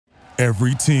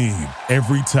Every team,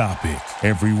 every topic,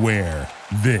 everywhere.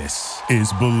 This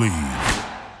is Believe.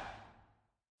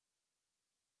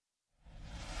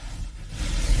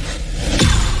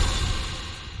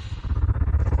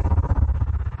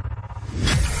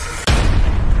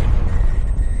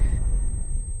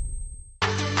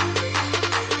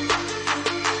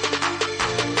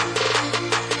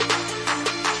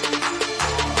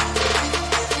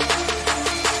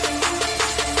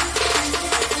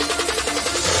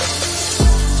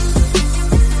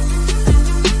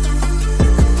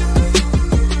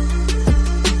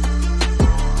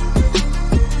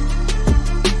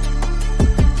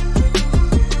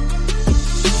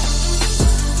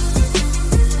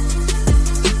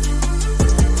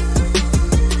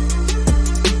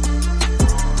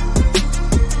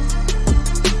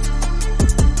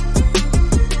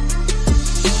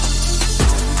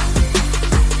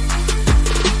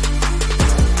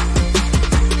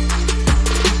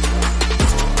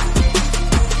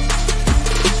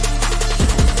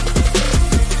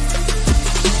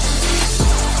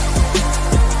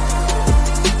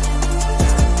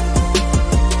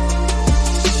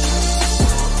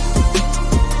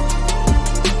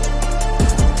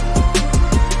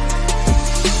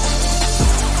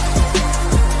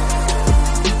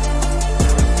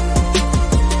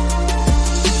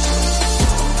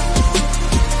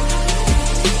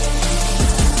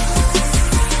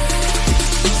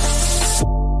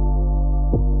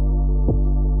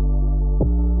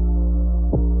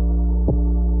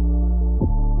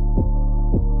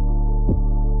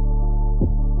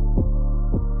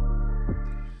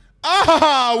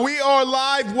 We are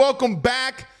live. Welcome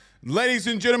back. Ladies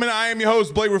and gentlemen, I am your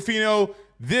host, Blake Ruffino.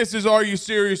 This is Are You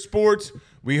Serious Sports.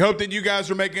 We hope that you guys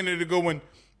are making it a good one.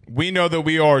 We know that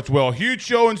we are as well. Huge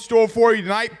show in store for you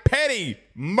tonight. Petty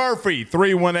Murphy,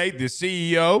 318, the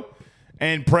CEO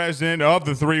and president of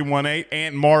the 318,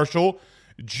 Ant Marshall,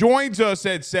 joins us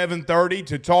at 7:30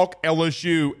 to talk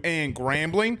LSU and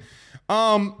Grambling.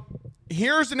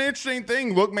 Here's an interesting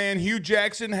thing. Look, man, Hugh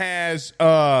Jackson has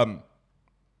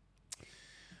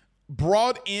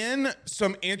brought in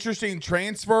some interesting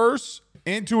transfers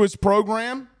into his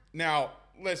program. Now,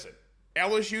 listen,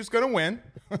 LSU's going to win,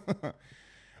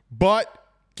 but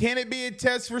can it be a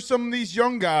test for some of these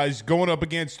young guys going up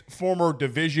against former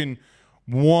Division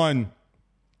I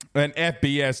and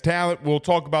FBS talent? We'll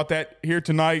talk about that here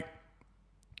tonight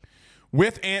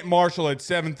with Ant Marshall at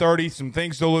 7:30. Some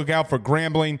things to look out for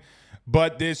Grambling,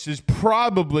 but this is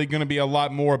probably going to be a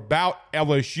lot more about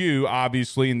LSU,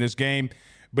 obviously, in this game.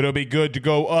 But it'll be good to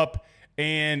go up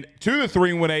and to the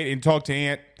 318 and talk to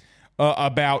Ant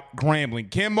about Grambling.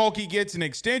 Kim Mulkey gets an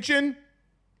extension.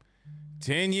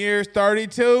 10 years,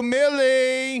 $32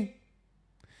 million.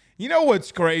 You know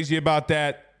what's crazy about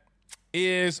that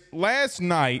is last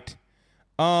night,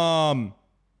 when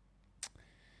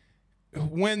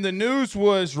the news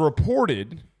was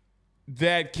reported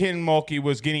that Ken Mulkey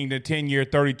was getting the 10-year,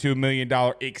 $32 million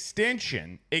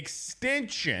extension,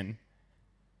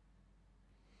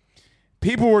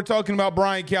 people were talking about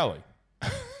Brian Kelly.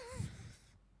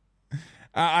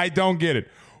 I don't get it.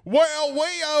 Well, we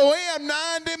owe him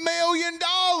 $90 million,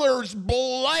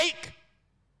 Blake.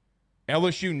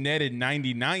 LSU netted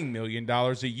 $99 million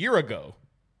a year ago.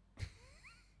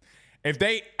 If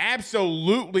they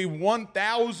absolutely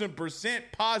 1,000%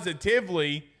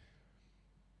 positively,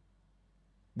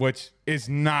 which is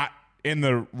not in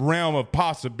the realm of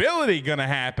possibility going to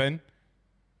happen,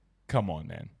 come on,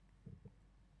 man.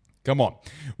 Come on.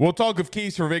 We'll talk of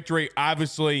keys for victory.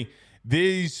 Obviously,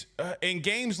 these in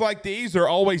games like these are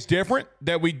always different,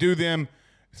 that we do them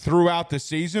throughout the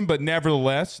season, but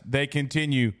nevertheless, they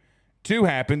continue to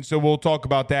happen. So we'll talk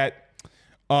about that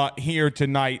here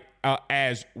tonight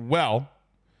as well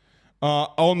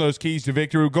on those keys to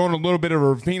victory. We're going a little bit of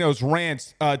Rufino's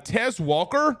rants. Tez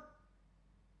Walker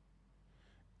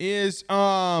is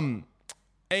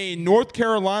a North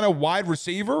Carolina wide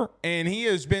receiver, and he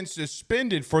has been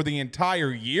suspended for the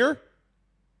entire year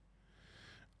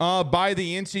by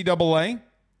the NCAA.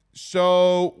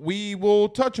 So we will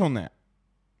touch on that.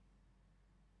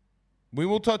 We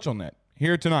will touch on that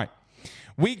here tonight.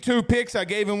 Week 2 picks I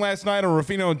gave him last night on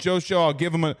Ruffino and Joe Show. I'll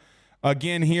give him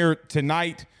again here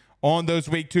tonight on those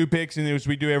Week 2 picks, and as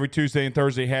we do every Tuesday and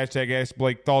Thursday, hashtag Ask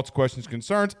Blake, thoughts, questions,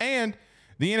 concerns, and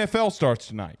the NFL starts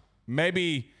tonight.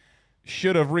 Maybe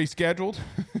should have rescheduled.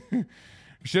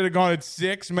 Should have gone at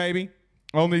 6 maybe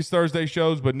on these Thursday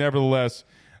shows, but nevertheless,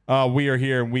 we are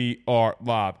here and we are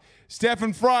live.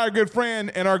 Stephen Fry, our good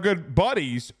friend and our good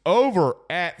buddies over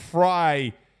at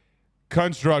Fry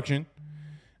Construction.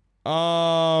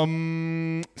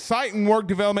 Site and work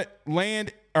development,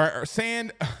 land or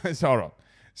sand. Hold on.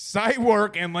 Site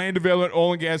work and land development,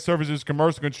 oil and gas services,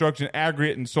 commercial construction,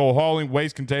 aggregate and soil hauling,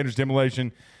 waste containers,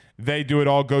 demolition. They do it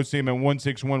all. Go see them at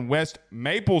 161 West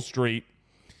Maple Street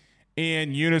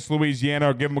in Eunice, Louisiana.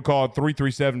 Or give them a call at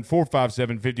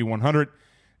 337-457-5100.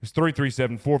 It's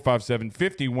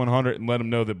 337-457-5100, and let them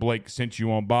know that Blake sent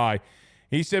you on by.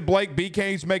 He said, Blake,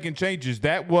 BK's making changes.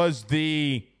 That was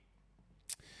the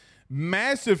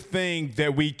massive thing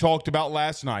that we talked about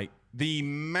last night. The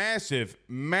massive,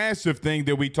 massive thing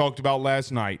that we talked about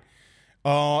last night.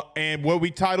 And what we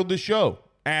titled the show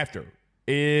after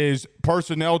is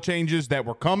personnel changes that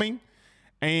were coming.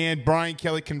 And Brian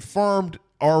Kelly confirmed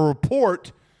our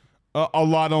report a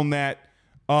lot on that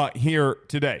here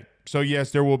today. So,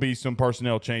 yes, there will be some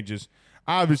personnel changes,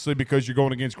 obviously because you're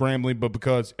going against Grambling, but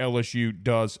because LSU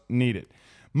does need it.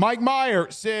 Mike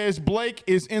Meyer says Blake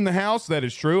is in the house. That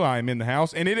is true. I am in the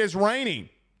house, and it is raining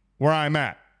where I'm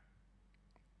at.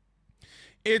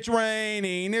 It's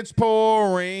raining, it's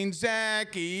pouring,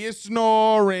 Zachy is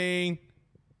snoring.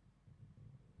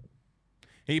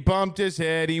 He bumped his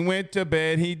head, he went to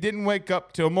bed, he didn't wake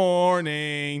up till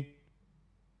morning.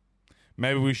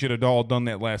 Maybe we should have all done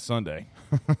that last Sunday.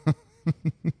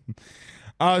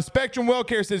 Spectrum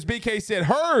Wellcare says, BK said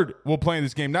Hurd will play in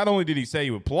this game. Not only did he say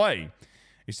he would play,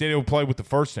 he said he would play with the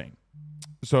first team.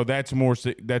 So that's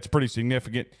pretty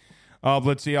significant.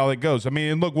 Let's see how it goes. I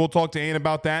mean, and look, we'll talk to Ann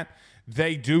about that.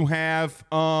 They do have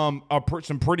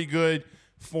some pretty good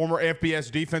former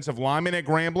FBS defensive linemen at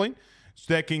Grambling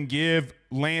that can give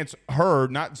Lance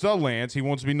Hurd, not the Lance, he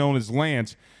wants to be known as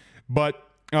Lance, but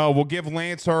we'll give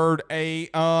Lance Hurd a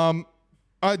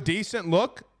decent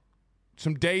look.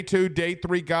 Some day 2, day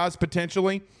 3 guys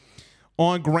potentially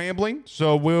on Grambling.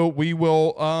 So we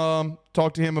will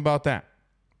talk to him about that.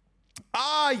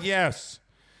 Yes.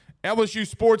 LSU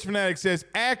Sports Fanatic says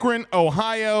Akron,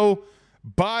 Ohio,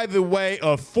 by the way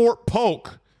of Fort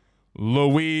Polk,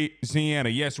 Louisiana.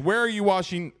 Yes, where are you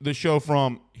watching the show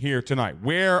from here tonight?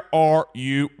 Where are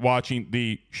you watching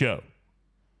the show?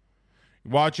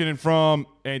 Watching it from,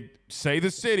 and say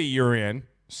the city you're in.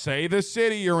 Say the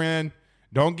city you're in.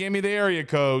 Don't give me the area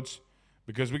codes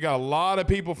because we got a lot of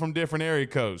people from different area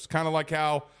codes. Kind of like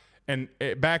how, and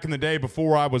back in the day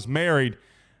before I was married,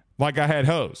 like I had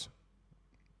hoes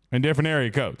and different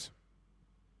area codes.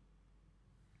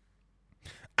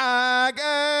 I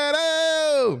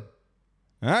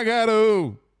got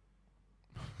to.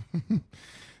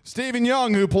 Stephen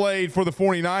Young, who played for the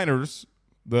 49ers,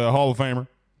 the Hall of Famer,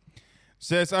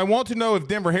 says, I want to know if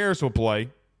Denver Harris will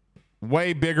play.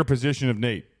 Way bigger position of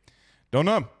need. Don't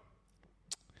know.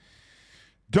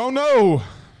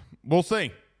 We'll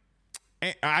see.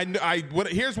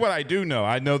 Here's what I do know.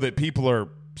 I know that people are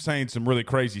saying some really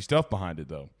crazy stuff behind it,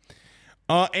 though.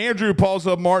 Andrew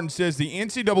Paulsub-Martin says the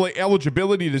NCAA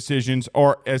eligibility decisions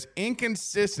are as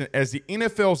inconsistent as the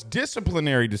NFL's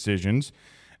disciplinary decisions,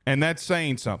 and that's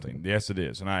saying something. Yes, it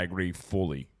is, and I agree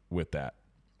fully with that.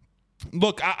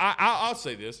 Look, I'll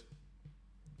say this.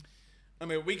 I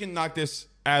mean, we can knock this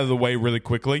out of the way really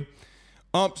quickly.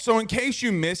 So in case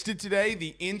you missed it today,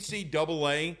 the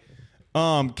NCAA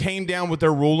came down with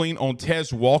their ruling on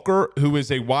Tez Walker, who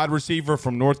is a wide receiver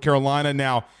from North Carolina.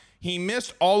 Now, he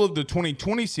missed all of the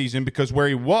 2020 season because where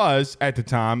he was at the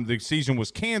time, the season was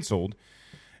canceled.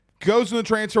 Goes in the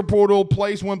transfer portal,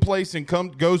 plays one place, and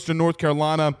goes to North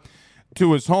Carolina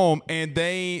to his home, and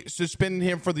they suspended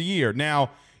him for the year.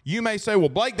 Now, you may say, well,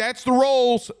 Blake, that's the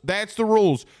rules. That's the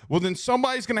rules. Well, then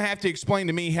somebody's going to have to explain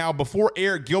to me how before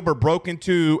Eric Gilbert broke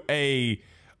into a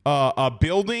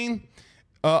building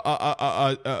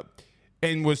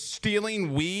and was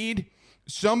stealing weed,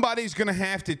 somebody's going to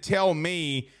have to tell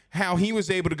me how he was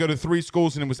able to go to 3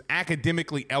 schools and was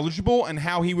academically eligible and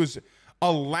how he was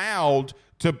allowed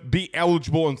to be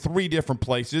eligible in 3 different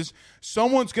places.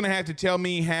 Someone's going to have to tell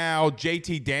me how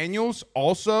JT Daniels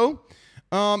also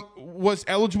was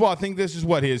eligible. I think this is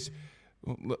what his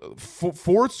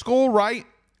 4th school, right?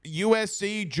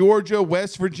 USC, Georgia,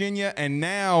 West Virginia, and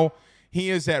now he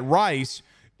is at Rice.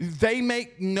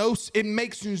 It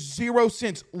makes 0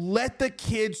 sense. Let the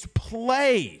kids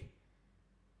play.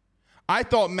 I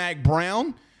thought Mac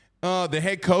Brown, the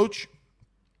head coach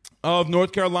of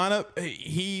North Carolina,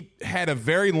 he had a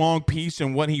very long piece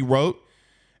in what he wrote.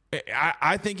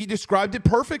 I think he described it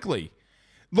perfectly.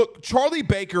 Look, Charlie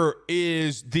Baker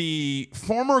is the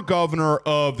former governor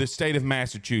of the state of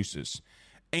Massachusetts.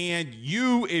 And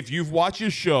you, if you've watched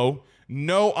his show,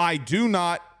 know I do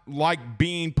not like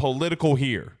being political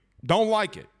here. Don't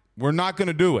like it. We're not going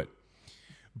to do it.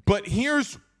 But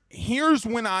here's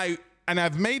when and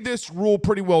I've made this rule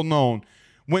pretty well known,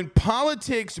 when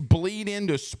politics bleed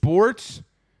into sports,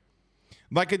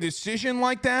 like a decision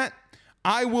like that,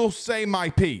 I will say my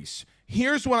piece.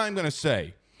 Here's what I'm going to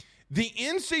say. The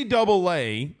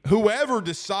NCAA, whoever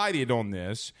decided on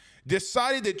this,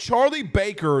 decided that Charlie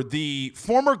Baker, the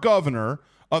former governor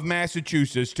of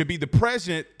Massachusetts, to be the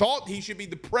president, thought he should be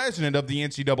the president of the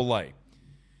NCAA.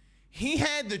 He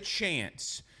had the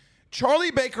chance.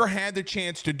 Charlie Baker had the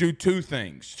chance to do two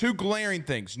things, two glaring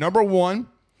things. Number one,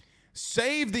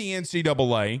 save the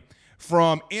NCAA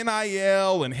from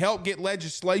NIL and help get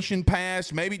legislation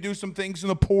passed, maybe do some things in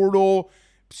the portal.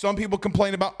 Some people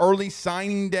complain about early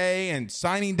signing day and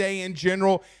signing day in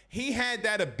general. He had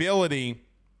that ability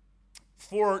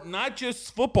for not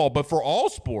just football, but for all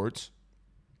sports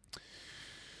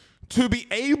to be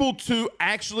able to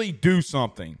actually do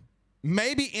something.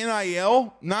 Maybe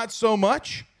NIL, not so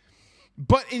much.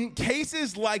 But in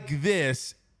cases like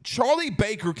this, Charlie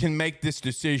Baker can make this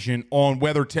decision on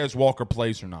whether Tez Walker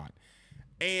plays or not.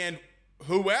 And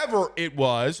whoever it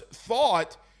was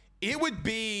thought it would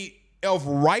be a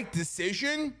right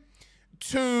decision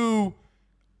to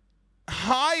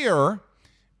hire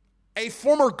a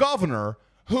former governor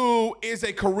who is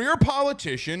a career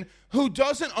politician who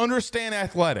doesn't understand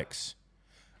athletics.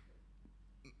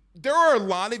 There are a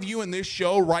lot of you in this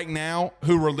show right now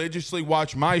who religiously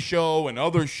watch my show and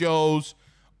other shows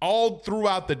all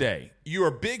throughout the day. You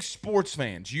are big sports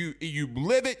fans. You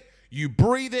live it, you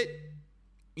breathe it,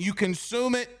 you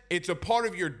consume it. It's a part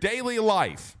of your daily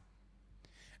life.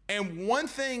 And one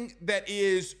thing that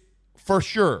is for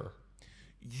sure,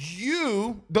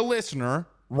 you, the listener,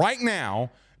 right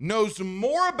now, knows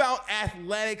more about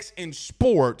athletics and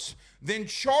sports than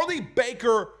Charlie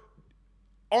Baker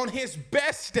on his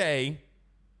best day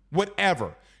would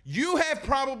ever. You have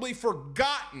probably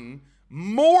forgotten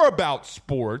more about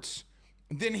sports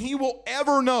than he will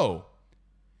ever know.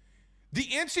 The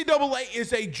NCAA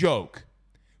is a joke.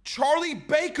 Charlie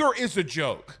Baker is a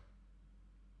joke.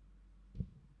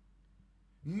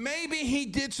 Maybe he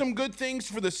did some good things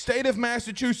for the state of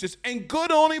Massachusetts, and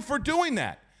good on him for doing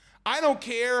that. I don't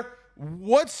care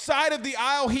what side of the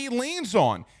aisle he leans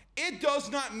on. It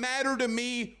does not matter to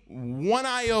me one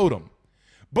iota.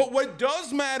 But what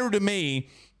does matter to me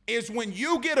is when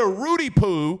you get a Rudy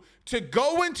Poo to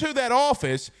go into that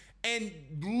office and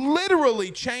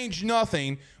literally change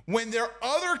nothing when there are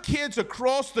other kids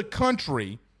across the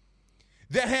country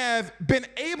that have been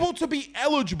able to be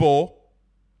eligible.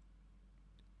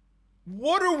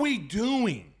 What are we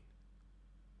doing?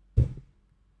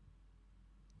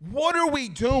 What are we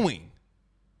doing?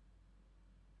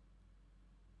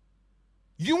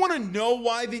 You want to know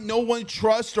why no one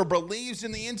trusts or believes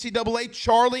in the NCAA,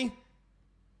 Charlie?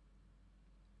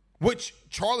 Which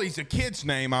Charlie's a kid's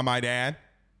name, I might add.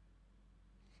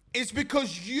 It's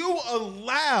because you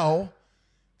allow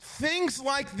things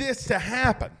like this to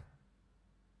happen.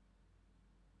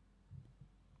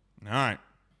 All right.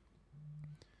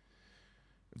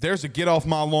 If there's a get off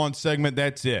my lawn segment,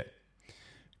 that's it.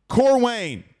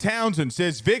 Corwayne Townsend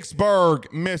says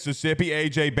Vicksburg, Mississippi.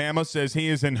 AJ Bama says he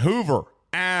is in Hoover,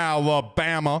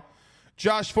 Alabama.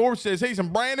 Josh Forbes says he's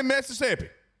in Brandon, Mississippi.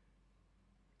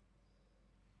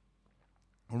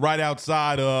 Right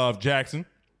outside of Jackson.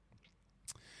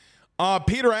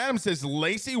 Peter Adams says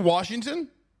Lacey, Washington.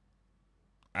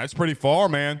 That's pretty far,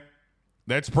 man.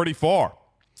 That's pretty far.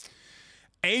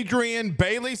 Adrian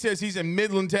Bailey says he's in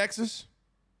Midland, Texas.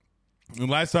 And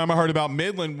last time I heard about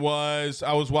Midland was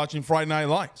I was watching Friday Night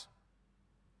Lights.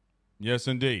 Yes,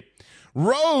 indeed.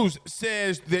 Rose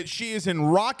says that she is in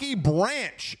Rocky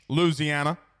Branch,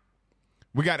 Louisiana.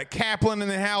 We got a Kaplan in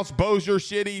the house, Bossier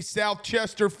City, South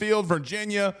Chesterfield,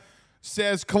 Virginia,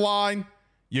 says Klein.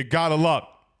 You gotta love it.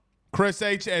 Chris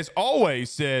H., as always,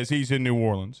 says he's in New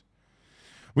Orleans.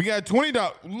 We got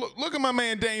 $20. Look at my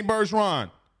man Dane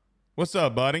Bergeron. What's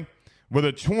up, buddy? With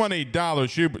a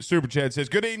 $20 super chat, says,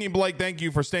 good evening, Blake. Thank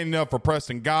you for standing up for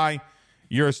Preston Guy.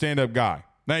 You're a stand-up guy.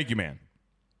 Thank you, man.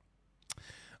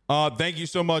 Thank you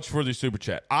so much for the super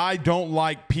chat. I don't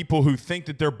like people who think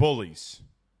that they're bullies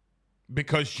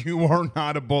because you are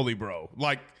not a bully, bro.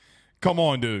 Like, come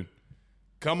on, dude.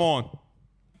 Come on.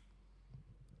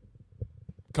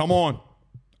 Come on.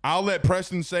 I'll let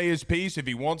Preston say his piece if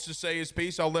he wants to say his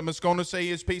piece. I'll let Moscona say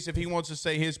his piece if he wants to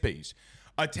say his piece.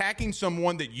 Attacking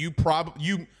someone that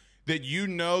you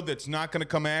know that's not going to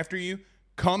come after you,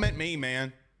 come at me,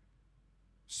 man.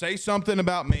 Say something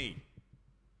about me.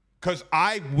 Because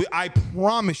I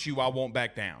promise you I won't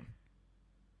back down.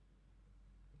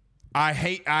 I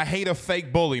hate a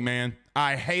fake bully, man.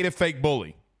 I hate a fake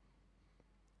bully.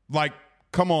 Like,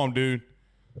 come on, dude.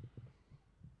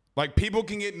 Like, people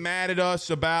can get mad at us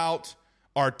about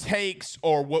our takes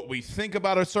or what we think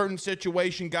about a certain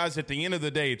situation. Guys, at the end of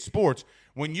the day, it's sports.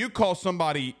 When you call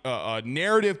somebody a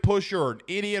narrative pusher or an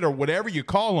idiot or whatever you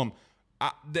call them,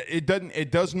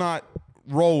 it does not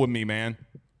roll with me, man.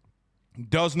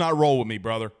 Does not roll with me,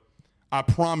 brother. I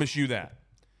promise you that.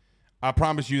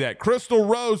 Crystal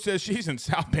Rose says she's in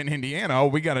South Bend, Indiana. Oh,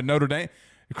 we got a Notre Dame.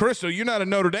 Crystal, you're not a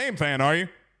Notre Dame fan, are you?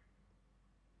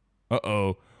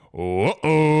 Uh-oh.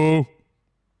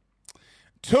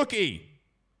 Tookie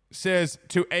says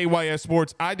to AYS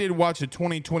Sports, I did watch the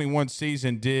 2021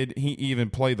 season. Did he even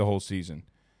play the whole season?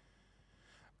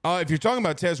 If you're talking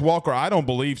about Tez Walker, I don't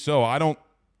believe so. I don't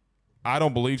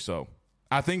believe so.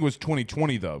 I think it was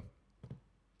 2020, though.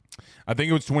 I think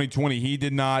it was 2020. He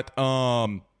did not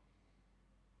I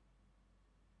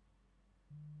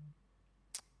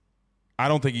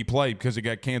don't think he played because it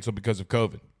got canceled because of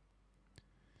COVID.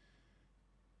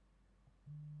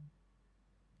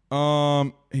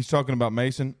 He's talking about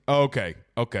Mason. Okay.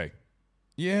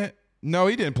 Yeah. No,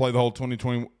 he didn't play the whole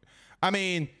 2020. I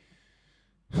mean,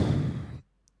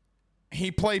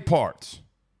 he played parts.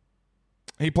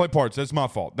 That's my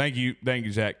fault. Thank you,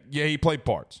 Zach. Yeah, he played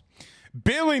parts.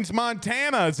 Billings,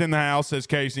 Montana is in the house, says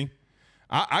Casey.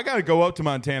 I got to go up to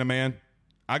Montana, man.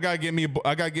 I got to get me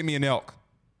an elk.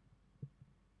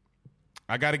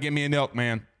 I got to get me an elk,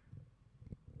 man.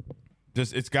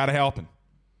 It's got to happen.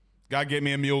 Got to get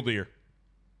me a mule deer.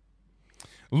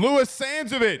 Louis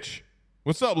Sanzovich.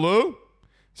 What's up, Lou?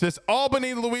 Says,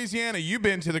 Albany, Louisiana. You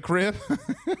been to the crib?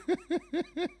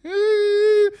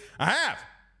 I have.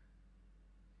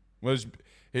 Was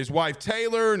his wife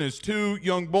Taylor and his 2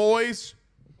 young boys.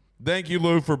 Thank you,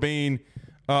 Lou, for being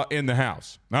in the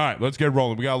house. All right, let's get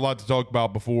rolling. We got a lot to talk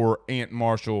about before Aunt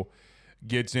Marshall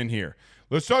gets in here.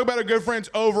 Let's talk about our good friends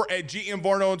over at GM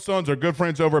Varno & Sons, our good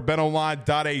friends over at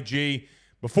betonline.ag.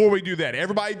 Before we do that,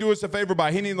 everybody do us a favor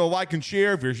by hitting the like and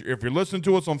share. If you're listening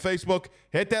to us on Facebook,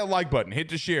 hit that like button. Hit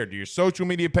the share to your social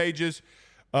media pages,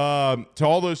 to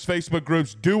all those Facebook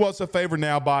groups. Do us a favor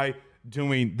now by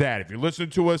doing that. If you're listening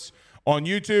to us on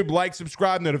YouTube, like,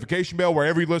 subscribe, notification bell,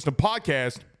 wherever you listen to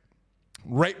podcasts,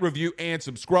 rate, review, and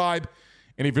subscribe.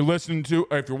 And if you're watching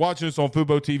us on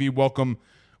Fubo TV, welcome.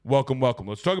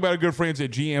 Let's talk about our good friends at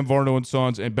GM Varno &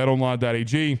 Sons and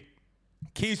betonline.ag.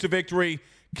 Keys to victory.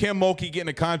 Kim Mulkey getting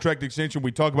a contract extension.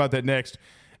 We talk about that next.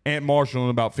 Aunt Marshall in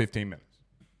about 15 minutes.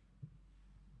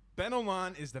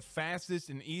 BetOnline is the fastest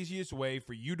and easiest way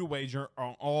for you to wager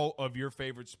on all of your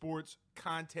favorite sports,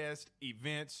 contests,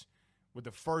 events with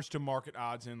the first-to-market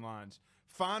odds and lines.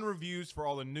 Find reviews for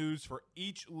all the news for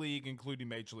each league, including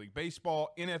Major League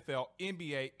Baseball, NFL,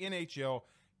 NBA, NHL,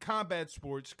 combat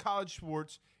sports, college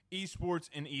sports, esports,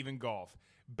 and even golf.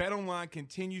 BetOnline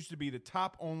continues to be the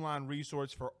top online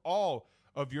resource for all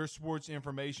of your sports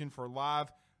information for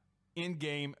live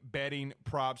in-game betting,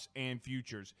 props, and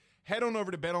futures. Head on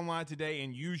over to BetOnline today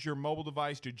and use your mobile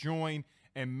device to join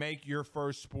and make your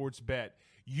first sports bet.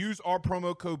 Use our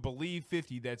promo code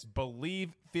BELIEVE50, that's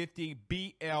BELIEVE50,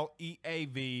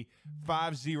 BLEAV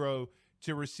 50,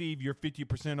 to receive your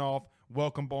 50% off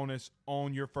welcome bonus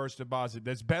on your first deposit.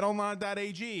 That's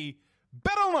betonline.ag,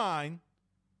 betonline.ag.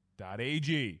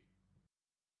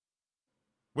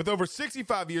 With over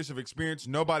 65 years of experience,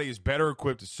 nobody is better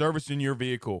equipped to service in your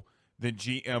vehicle than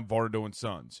GM Varno &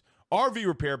 Sons. RV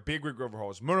repair, big rig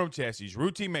overhauls, motorhome chassis,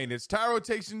 routine maintenance, tire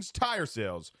rotations, tire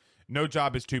sales. No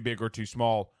job is too big or too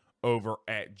small over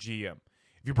at GM.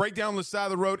 If you break down the side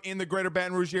of the road in the greater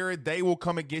Baton Rouge area, they will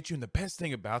come and get you. And the best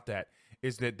thing about that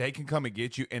is that they can come and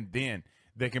get you, and then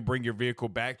they can bring your vehicle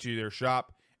back to their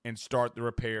shop and start the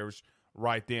repairs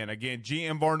right then. Again,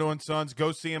 GM Varno & Sons.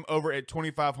 Go see them over at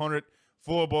 2500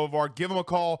 Fuller Boulevard. Give them a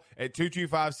call at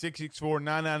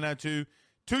 225-664-9992,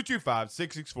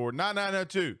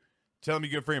 225-664-9992. Tell them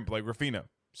your good friend Blake Ruffino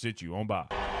sent you on by.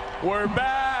 We're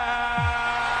back.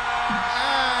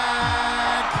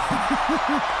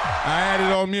 I had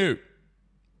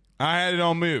it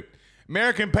on mute.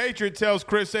 American Patriot tells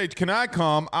Chris H., can I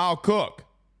come? I'll cook.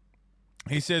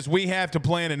 He says, we have to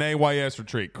plan an AYS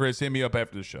retreat. Chris, hit me up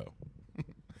after the show.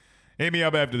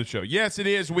 Yes, it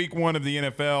is week 1 of the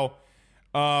NFL.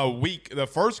 The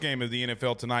first game of the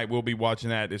NFL tonight. We'll be watching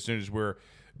that as soon as we're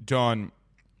done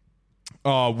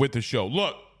with the show.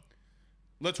 Look,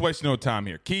 let's waste no time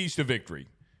here. Keys to victory.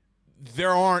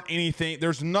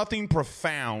 There's nothing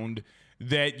profound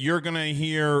that you're going to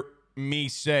hear me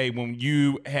say when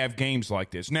you have games like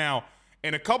this. Now,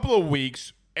 in a couple of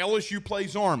weeks, LSU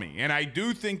plays Army, and I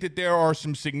do think that there are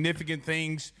some significant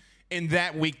things in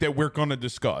that week that we're going to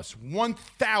discuss.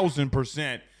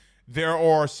 1,000%, there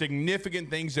are significant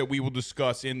things that we will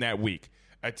discuss in that week.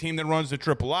 A team that runs the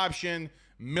triple option,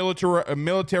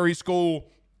 military school,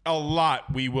 a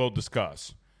lot we will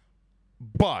discuss.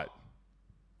 But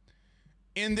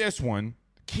in this one,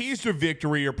 keys to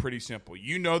victory are pretty simple.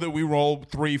 You know that we roll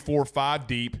 3, 4, 5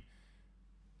 deep.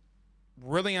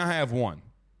 Really, I have one.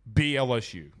 Be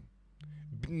LSU.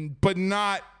 But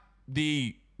not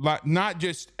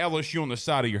just LSU on the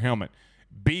side of your helmet.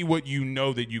 Be what you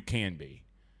know that you can be.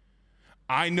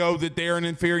 I know that they're an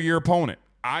inferior opponent.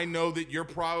 I know that you're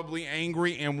probably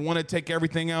angry and want to take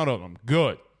everything out of them.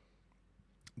 Good.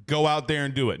 Go out there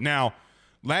and do it. Now,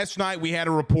 last night we had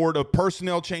a report of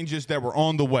personnel changes that were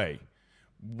on the way.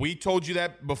 We told you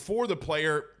that before the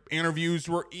player interviews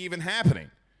were even happening.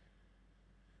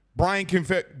 Brian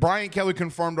Kelly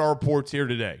confirmed our reports here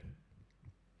today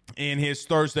in his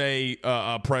Thursday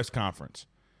press conference.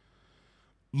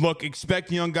 Look,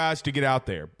 expect young guys to get out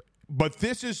there. But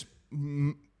this is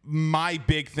my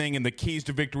big thing and the keys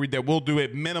to victory that we'll do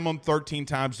at minimum 13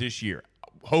 times this year.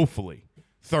 Hopefully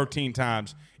 13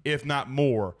 times, if not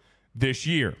more, this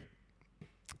year.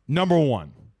 Number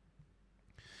one,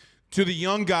 to the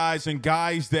young guys and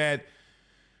guys that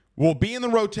will be in the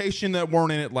rotation that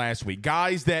weren't in it last week,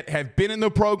 guys that have been in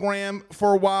the program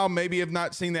for a while, maybe have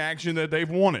not seen the action that they've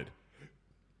wanted.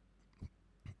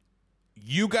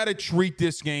 You got to treat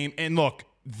this game, and look,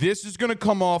 this is going to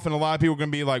come off, and a lot of people are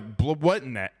going to be like, what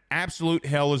in the absolute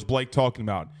hell is Blake talking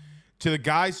about? To the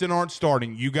guys that aren't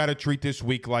starting, you got to treat this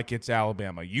week like it's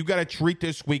Alabama. You got to treat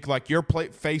this week like you're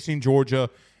facing Georgia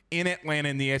in Atlanta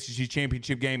in the SEC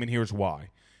championship game, and here's why.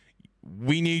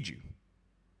 We need you.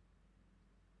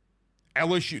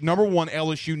 LSU, number one,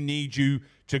 LSU needs you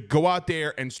to go out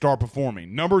there and start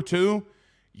performing. Number two,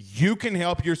 you can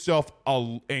help yourself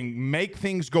and make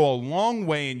things go a long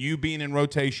way in you being in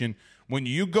rotation when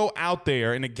you go out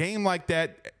there in a game like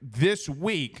that this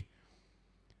week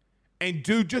and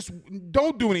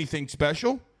don't do anything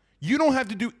special. You don't have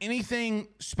to do anything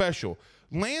special.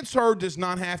 Lance Hurd does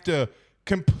not have to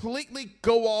completely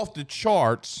go off the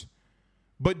charts,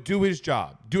 but do his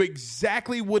job. Do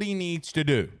exactly what he needs to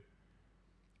do.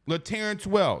 LaTerrence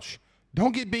Welsh,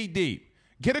 don't get beat deep.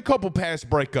 Get a couple pass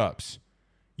breakups.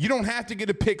 You don't have to get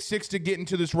a pick six to get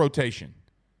into this rotation.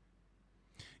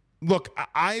 Look,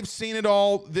 I've seen it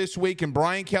all this week, and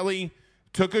Brian Kelly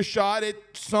took a shot at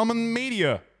some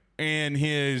media in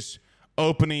his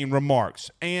opening remarks.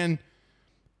 And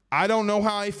I don't know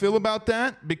how I feel about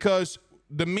that because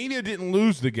the media didn't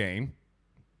lose the game,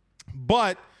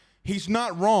 but he's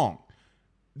not wrong.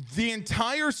 The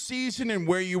entire season and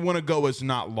where you want to go is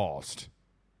not lost.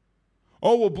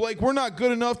 Oh, well, Blake, we're not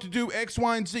good enough to do X,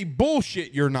 Y, and Z.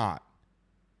 Bullshit, you're not.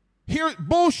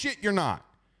 Bullshit, you're not.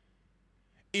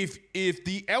 If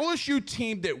the LSU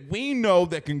team that we know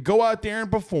that can go out there and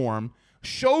perform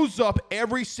shows up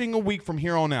every single week from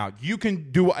here on out, you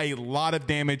can do a lot of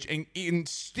damage and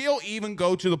still even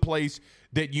go to the place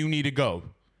that you need to go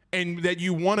and that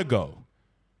you want to go.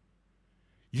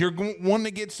 You're wanting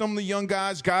to get some of the young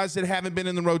guys that haven't been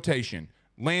in the rotation.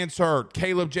 Lance Hurd,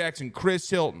 Caleb Jackson, Chris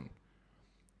Hilton.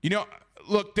 You know,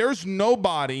 look, there's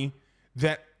nobody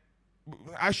that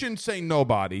 – I shouldn't say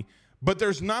nobody, but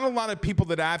there's not a lot of people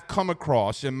that I've come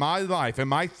across in my life, in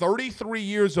my 33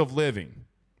 years of living,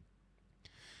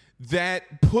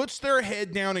 that puts their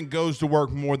head down and goes to work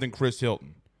more than Chris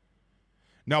Hilton.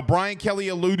 Now, Brian Kelly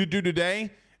alluded to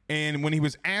today, and when he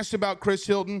was asked about Chris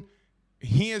Hilton –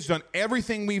 he has done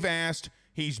everything we've asked.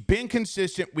 He's been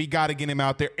consistent. We got to get him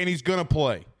out there, and he's going to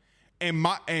play. And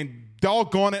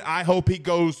doggone it, I hope he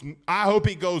goes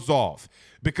off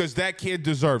because that kid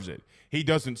deserves it. He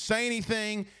doesn't say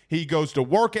anything. He goes to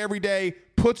work every day,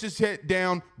 puts his head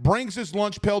down, brings his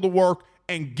lunch pail to work,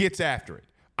 and gets after it.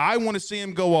 I want to see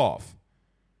him go off.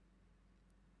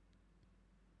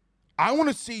 I want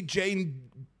to see Jaden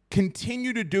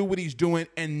continue to do what he's doing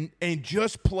and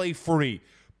just play free.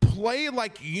 Play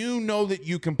like you know that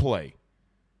you can play.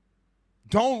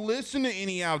 Don't listen to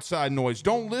any outside noise.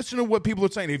 Don't listen to what people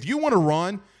are saying. If you want to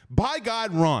run, by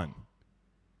God, run.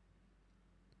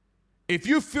 If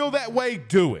you feel that way,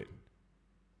 do it.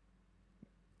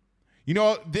 You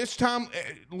know, this time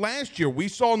last year, we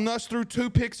saw Nuss through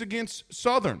 2 picks against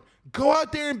Southern. Go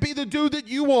out there and be the dude that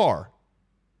you are.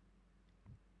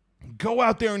 Go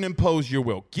out there and impose your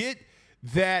will. Get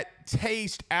that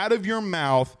taste out of your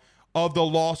mouth of the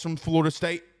loss from Florida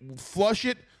State. Flush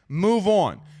it, move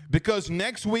on. Because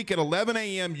next week at 11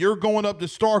 a.m., you're going up to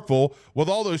Starkville with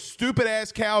all those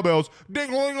stupid-ass cowbells.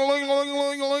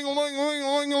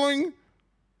 Ding-a-ling-a-ling-a-ling-a-ling-a-ling-a-ling-a-ling.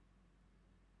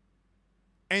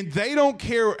 And they don't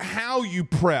care how you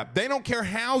prep. They don't care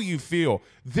how you feel.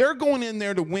 They're going in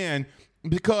there to win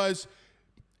because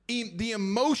the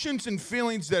emotions and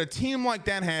feelings that a team like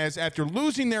that has after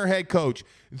losing their head coach,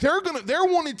 they're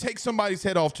wanting to take somebody's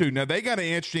head off too. Now, they got an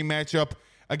interesting matchup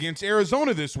against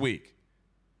Arizona this week.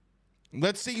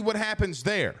 Let's see what happens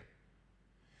there.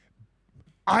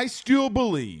 I still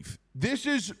believe this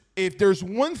is, if there's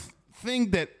one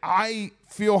thing that I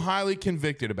feel highly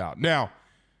convicted about. Now,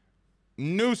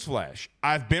 newsflash,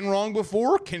 I've been wrong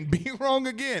before, can be wrong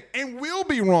again, and will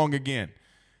be wrong again.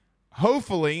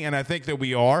 Hopefully, and I think that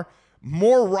we are,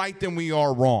 more right than we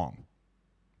are wrong.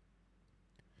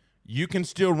 You can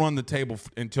still run the table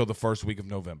until the first week of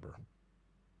November.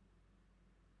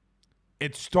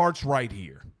 It starts right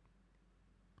here.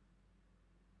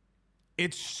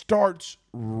 It starts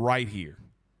right here.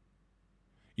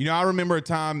 You know, I remember a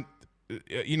time,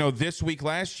 this week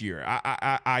last year,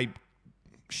 I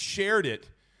shared it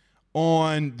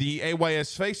on the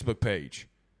AYS Facebook page.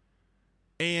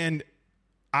 And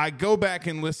I go back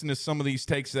and listen to some of these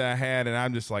takes that I had, and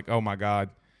I'm just like, oh, my God.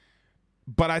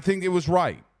 But I think it was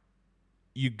right.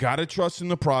 You got to trust in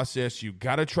the process. You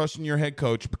got to trust in your head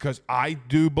coach, because I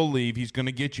do believe he's going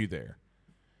to get you there.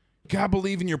 You got to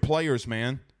believe in your players,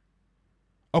 man.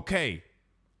 Okay,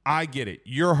 I get it.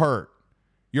 You're hurt.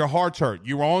 Your heart's hurt.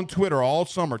 You were on Twitter all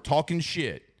summer talking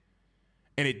shit,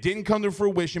 and it didn't come to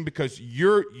fruition because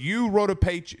you wrote a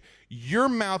paycheck. Your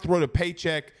mouth wrote a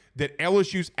paycheck that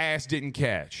LSU's ass didn't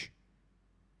cash,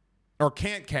 or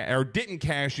didn't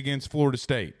cash against Florida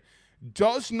State.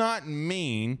 Does not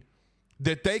mean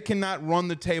that they cannot run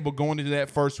the table going into that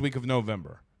first week of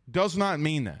November. Does not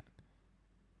mean that.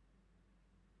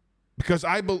 Because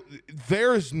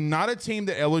there is not a team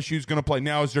that LSU is going to play.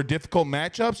 Now, is there difficult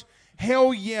matchups?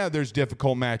 Hell yeah, there's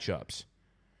difficult matchups.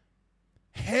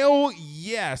 Hell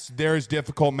yes, there's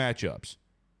difficult matchups.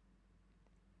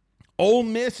 Ole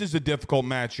Miss is a difficult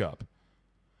matchup.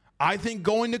 I think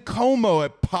going to Como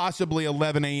at possibly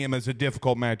 11 a.m. is a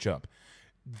difficult matchup.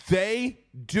 They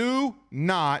do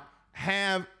not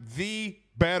have the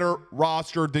better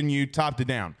roster than you top to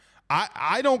down.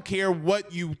 I don't care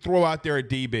what you throw out there at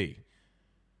DB.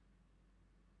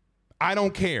 I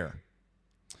don't care.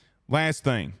 Last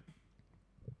thing.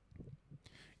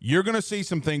 You're going to see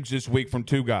some things this week from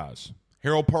two guys,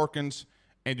 Harold Perkins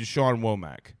and Deshaun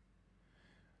Womack.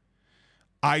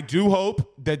 I do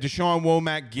hope that Deshaun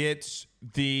Womack gets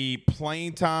the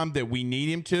playing time that we need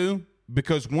him to,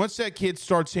 because once that kid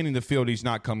starts hitting the field, he's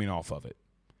not coming off of it.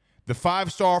 The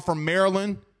 5-star from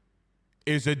Maryland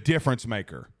is a difference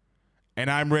maker, and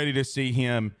I'm ready to see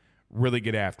him really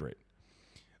get after it.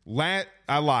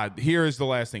 I lied. Here is the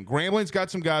last thing. Grambling's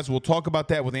got some guys. We'll talk about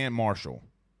that with Ant Marshall,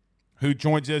 who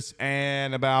joins us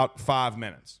in about 5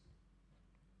 minutes.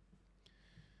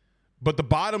 But the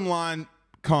bottom line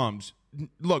comes,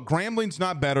 look, Grambling's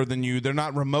not better than you. They're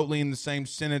not remotely in the same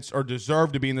sentence or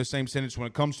deserve to be in the same sentence when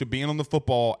it comes to being on the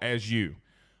football as you.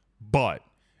 But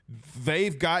they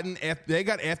got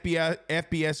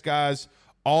FBS guys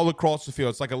all across the field.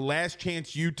 It's like a last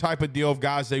chance you type of deal of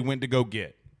guys they went to go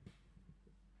get.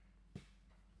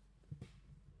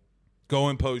 Go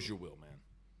impose your will, man.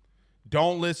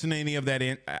 Don't listen to any of that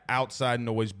outside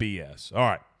noise BS. All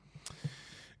right.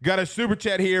 Got a super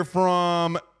chat here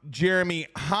from Jeremy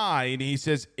Hyde. He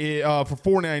says, for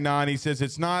 $4.99, he says,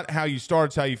 it's not how you start,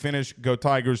 it's how you finish. Go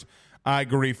Tigers. I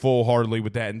agree full-heartedly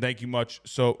with that. And thank you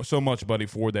so much, buddy,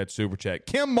 for that super chat.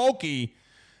 Kim Mulkey,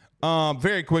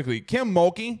 very quickly, Kim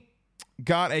Mulkey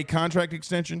got a contract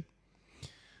extension.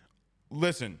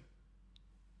 Listen,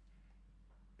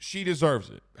 she deserves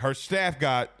it. Her staff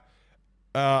got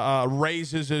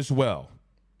raises as well.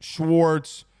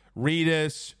 Schwartz,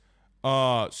 Reedus,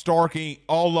 Starkey,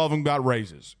 all of them got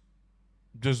raises.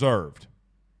 Deserved.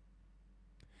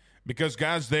 Because,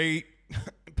 guys, they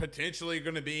potentially are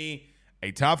going to be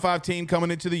a top 5 team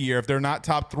coming into the year. If they're not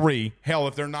top 3, hell,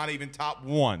 if they're not even top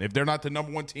 1, if they're not the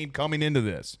number 1 team coming into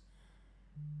this.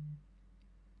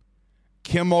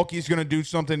 Kim Mulkey is going to do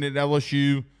something at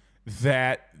LSU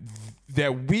that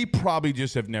we probably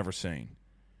just have never seen.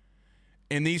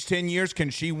 In these 10 years,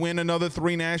 can she win another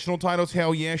 3 national titles?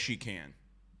 Hell yes, she can.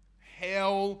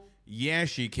 Hell yes,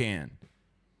 she can.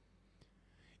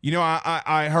 You know,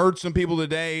 I heard some people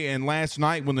today and last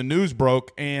night when the news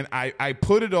broke, and I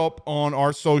put it up on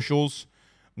our socials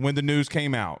when the news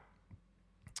came out.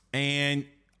 And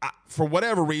for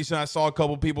whatever reason, I saw a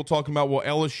couple people talking about, well,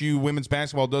 LSU women's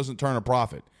basketball doesn't turn a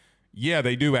profit. Yeah,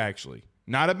 they do actually.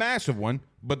 Not a massive one,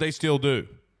 but they still do.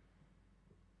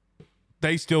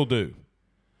 They still do.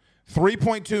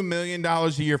 $3.2 million a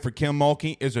year for Kim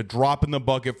Mulkey is a drop in the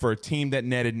bucket for a team that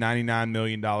netted $99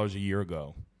 million a year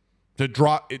ago.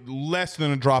 Less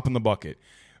than a drop in the bucket.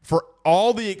 For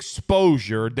all the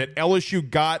exposure that LSU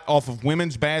got off of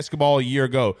women's basketball a year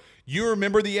ago. You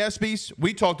remember the ESPYs?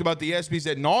 We talked about the ESPYs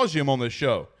ad nauseum on this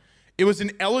show. It was an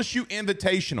LSU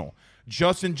invitational.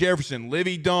 Justin Jefferson,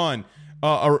 Livy Dunn,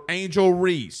 or Angel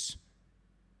Reese.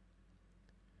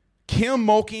 Kim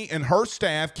Mulkey and her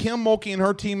staff, Kim Mulkey and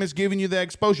her team is giving you that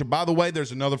exposure. By the way,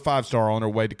 there's another 5-star on her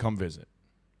way to come visit.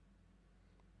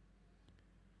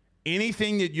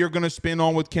 Anything that you're going to spend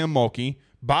on with Kim Mulkey,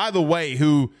 by the way,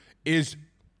 who is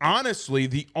honestly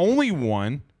the only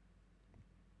one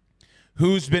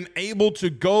who's been able to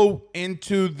go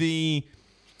into the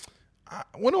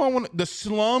the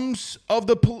slums of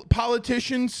the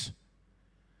politicians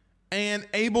and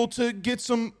able to get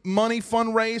some money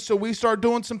fundraised so we start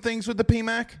doing some things with the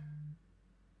PMAC.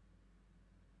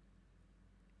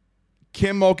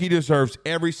 Kim Mulkey deserves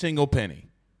every single penny.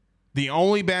 The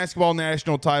only basketball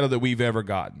national title that we've ever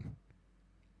gotten.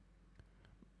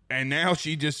 And now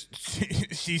she's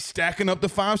stacking up the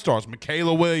 5-stars.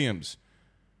 Michaela Williams,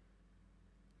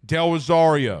 Del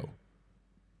Rosario,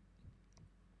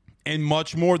 and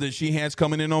much more that she has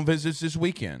coming in on visits this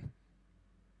weekend.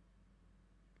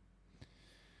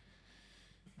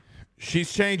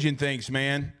 She's changing things,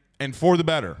 man, and for the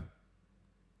better.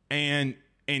 And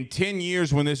in 10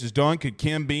 years when this is done, could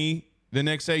Kim be the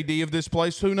next AD of this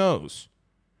place? Who knows?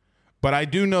 But I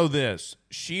do know this.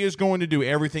 She is going to do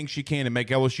everything she can to make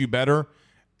LSU better,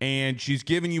 and she's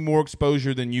giving you more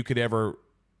exposure than you could ever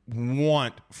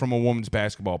want from a women's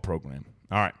basketball program.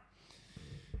 All right.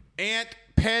 Aunt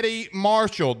Petty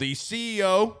Marshall, the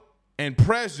CEO and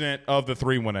president of the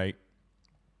 318,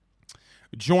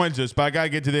 joins us. But I got to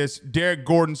get to this. Derek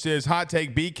Gordon says, hot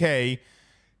take, BK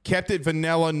kept it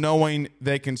vanilla knowing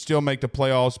they can still make the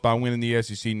playoffs by winning the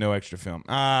SEC, no extra film.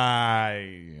 No,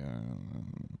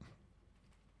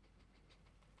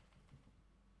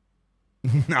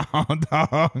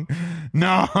 dog.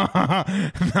 No,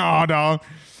 dog.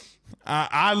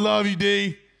 I love you,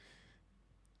 D.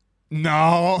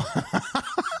 No.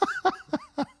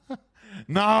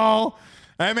 No.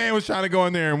 That man was trying to go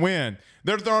in there and win.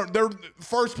 Their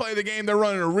first play of the game, they're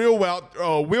running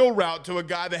a wheel route to a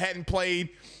guy that hadn't played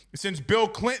since Bill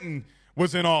Clinton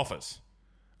was in office.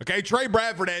 Okay, Trey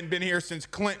Bradford hadn't been here since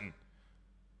Clinton.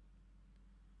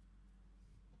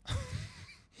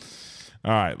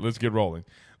 All right, let's get rolling.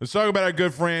 Let's talk about our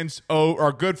good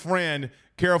friend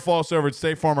Carol Foss over at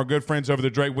State Farm, our good friends over the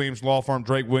Drake Williams Law Firm,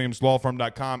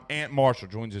 drakewilliamslawfirm.com. Aunt Marshall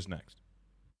joins us next.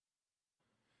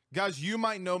 Guys, you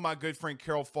might know my good friend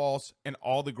Carol Foss and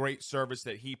all the great service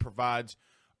that he provides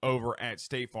over at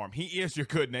State Farm. He is your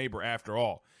good neighbor after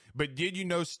all. But did you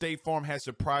know State Farm has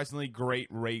surprisingly great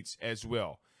rates as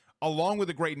well? Along with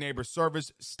the great neighbor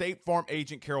service, State Farm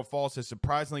agent Carol Foss has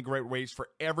surprisingly great rates for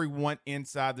everyone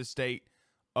inside the state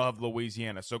of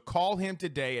Louisiana. So call him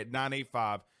today at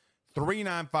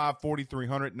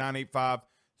 985-395-4300,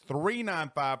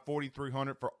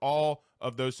 985-395-4300 for all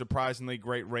of those surprisingly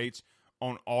great rates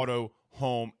on auto,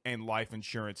 home, and life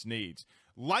insurance needs.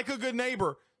 Like a good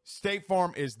neighbor, State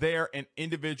Farm is there, and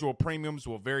individual premiums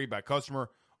will vary by customer.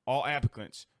 All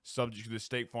applicants subject to the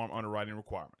State Farm underwriting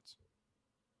requirements.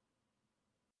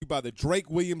 By the Drake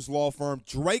Williams Law Firm,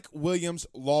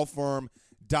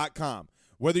 drakewilliamslawfirm.com.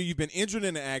 Whether you've been injured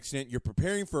in an accident, you're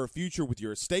preparing for a future with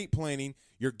your estate planning,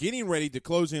 you're getting ready to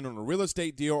close in on a real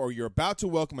estate deal, or you're about to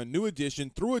welcome a new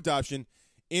addition through adoption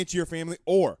into your family,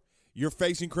 or you're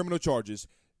facing criminal charges,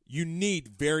 you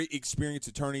need very experienced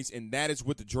attorneys, and that is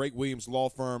what the Drake Williams Law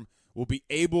Firm will be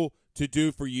able to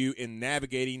do for you in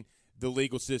navigating the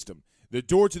legal system. The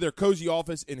door to their cozy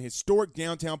office in historic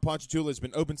downtown Ponchatoula has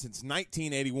been open since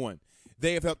 1981.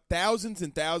 They have helped thousands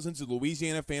and thousands of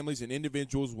Louisiana families and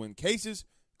individuals win cases,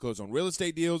 close on real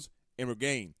estate deals, and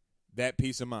regain that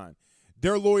peace of mind.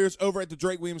 Their lawyers over at the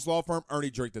Drake Williams Law Firm, Ernie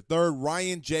Drake III,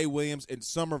 Ryan J. Williams, and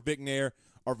Summer Vignair,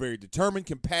 are very determined,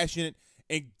 compassionate,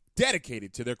 and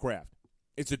dedicated to their craft.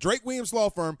 It's the Drake Williams Law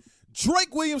Firm,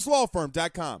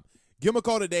 drakewilliamslawfirm.com. Give them a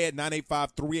call today at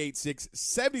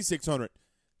 985-386-7600.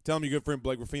 Tell them your good friend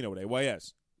Blake Ruffino at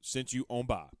AYS sent you on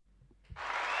by.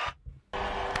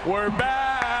 We're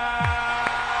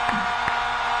back.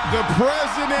 The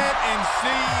president and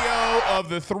CEO of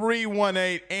the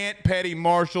 318, Aunt Petty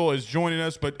Marshall, is joining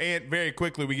us. But, Aunt, very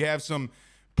quickly, we have some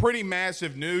pretty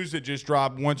massive news that just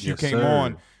dropped once you came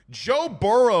on. Joe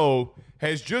Burrow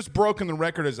has just broken the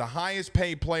record as the highest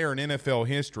paid player in NFL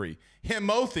history.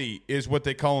 Himothy is what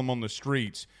they call him on the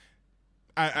streets.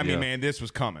 I mean, man, this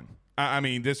was coming.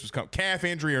 This was coming. Calf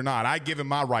injury or not, I give him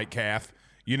my right calf,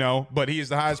 but he is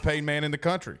the highest paid man in the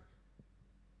country.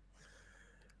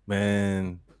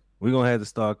 Man, we're going to have to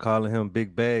start calling him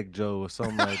Big Bag Joe or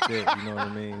something like that. You know what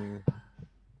I mean?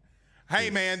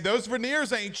 Hey, man, those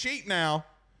veneers ain't cheap now.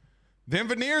 Them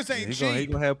veneers ain't cheap. He's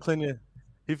going to have plenty.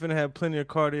 He's going to have plenty of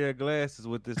cardiac glasses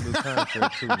with this new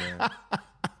contract too, man.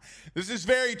 This is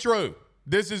very true.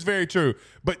 This is very true.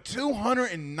 But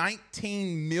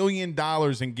 $219 million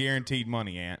in guaranteed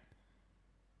money, Ant.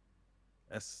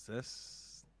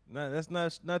 That's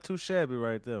not too shabby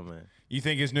right there, man. You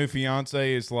think his new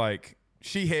fiance is like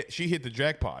she hit the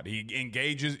jackpot? He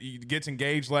gets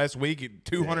engaged last week at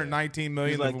 219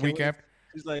 million He's like, the week after.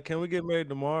 He's like, can we get married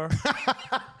tomorrow?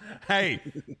 Hey,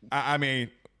 I mean,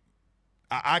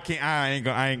 I can't. I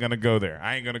ain't gonna go there.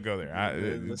 I ain't gonna go there.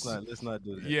 Let's not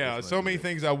do that. Yeah, Let's not so do many that.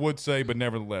 things I would say, but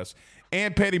nevertheless.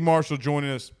 And Petty Marshall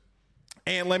joining us.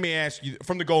 And let me ask you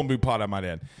from the Golden Boot Pod, I might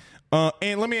add.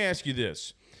 And let me ask you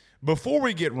this: before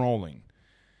we get rolling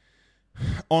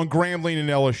on Grambling and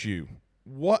LSU,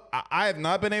 what I have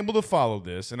not been able to follow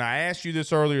this, and I asked you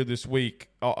this earlier this week,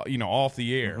 off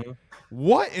the air. Mm-hmm.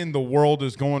 What in the world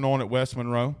is going on at West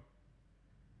Monroe?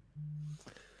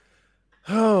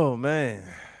 Oh man,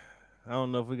 I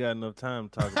don't know if we got enough time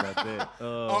to talk about that.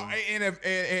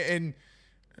 And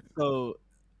So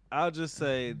I'll just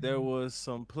say there was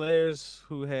some players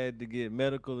who had to get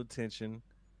medical attention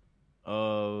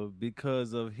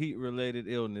because of heat-related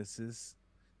illnesses.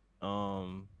 I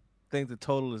think the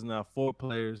total is now 4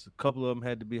 players. A couple of them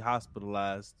had to be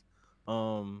hospitalized.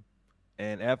 And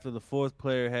after the 4th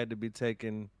player had to be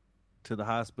taken to the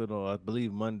hospital, I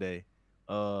believe Monday,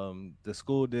 the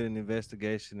school did an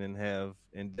investigation and have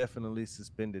indefinitely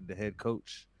suspended the head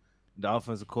coach. The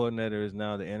offensive coordinator is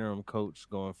now the interim coach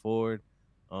going forward.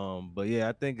 But yeah,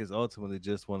 I think it's ultimately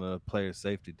just one of the player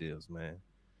safety deals, man.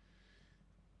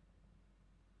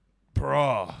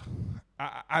 Bruh,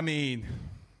 I mean,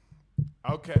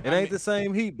 okay. It ain't the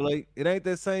same heat, Blake. It ain't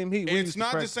that same heat. It's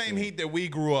not the same heat that we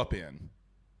grew up in.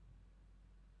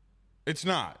 It's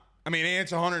not. I mean,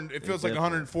 it's 100. It feels like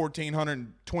 114,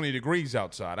 120 degrees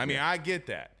outside. I mean, I get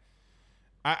that.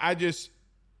 I just,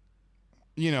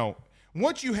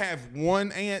 once you have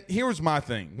one, and here's my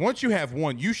thing. Once you have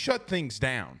one, you shut things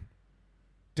down.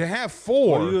 To have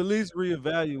 4, well, you at least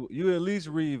reevaluate.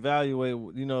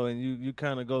 And you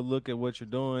kind of go look at what you're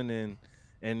doing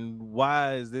and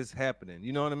why is this happening?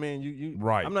 You know what I mean? You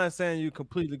right. I'm not saying you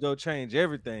completely go change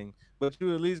everything, but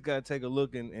you at least got to take a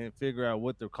look and figure out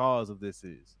what the cause of this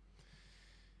is.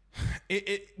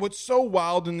 What's so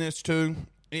wild in this too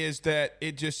is that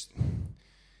it just,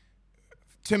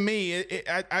 to me,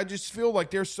 I just feel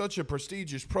like there's such a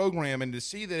prestigious program, and to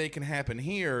see that it can happen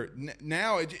here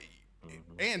now,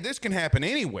 and this can happen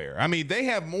anywhere. I mean, they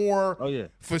have more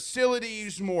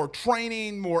facilities, more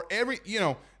training, more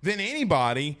than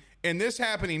anybody, and this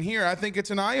happening here, I think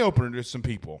it's an eye opener to some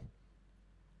people.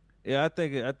 Yeah, I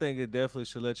think it definitely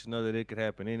should let you know that it could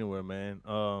happen anywhere, man.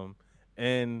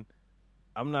 And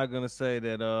I'm not gonna say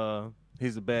that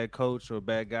he's a bad coach or a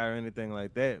bad guy or anything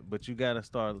like that, but you got to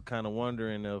start kind of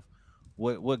wondering of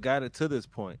what got it to this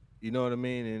point. You know what I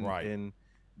mean? And, right. And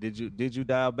did you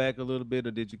dial back a little bit,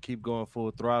 or did you keep going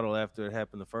full throttle after it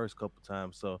happened the first couple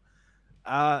times? So,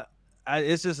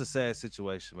 it's just a sad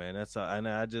situation, man. That's all, and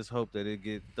I just hope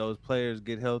that those players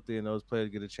get healthy and those players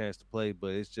get a chance to play.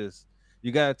 But it's just,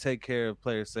 you got to take care of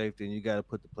player safety, and you got to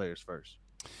put the players first.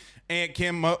 And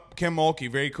Kim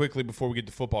Mulkey, very quickly before we get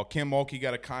to football, Kim Mulkey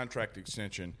got a contract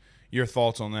extension. Your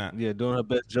thoughts on that? Yeah, doing her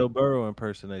best Joe Burrow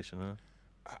impersonation, huh?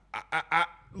 I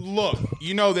look,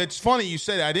 that's funny you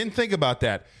said that. I didn't think about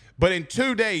that. But in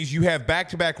 2 days, you have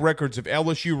back-to-back records of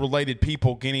LSU-related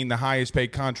people getting the highest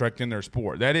paid contract in their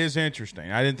sport. That is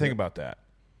interesting. I didn't think about that.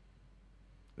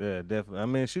 Yeah, definitely. I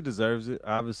mean, she deserves it.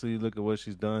 Obviously, you look at what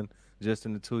she's done just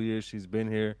in the 2 years she's been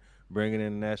here, bringing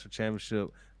in the national championship,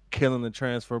 killing the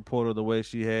transfer portal the way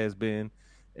she has been,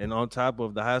 and on top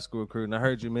of the high school recruiting. I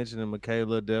heard you mentioning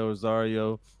Michaela, Del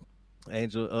Rosario,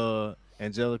 Angelica,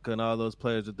 and all those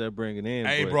players that they're bringing in.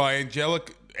 Hey, bro,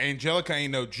 Angelica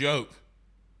ain't no joke.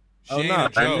 She ain't no no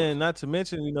joke. And then not to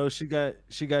mention, she got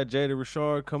Jada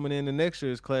Richard coming in the next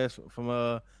year's class from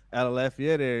out of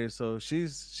Lafayette area. So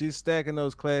she's stacking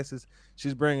those classes.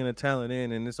 She's bringing the talent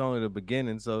in, and it's only the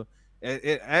beginning. So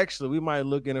it actually, we might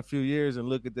look in a few years and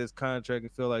look at this contract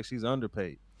and feel like she's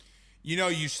underpaid.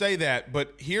 You say that,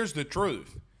 but here's the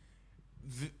truth.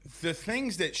 The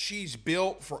things that she's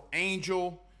built for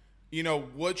Angel,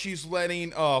 what she's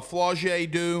letting Flaugier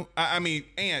do. I mean,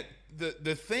 and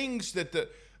the things that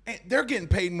they're getting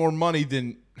paid more money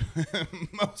than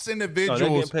most individuals. They're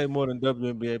getting paid more than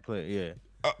WNBA players,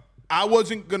 yeah. I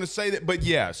wasn't going to say that, but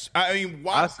yes. I mean,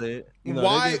 why? I said,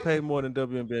 why they get paid more than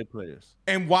WNBA players.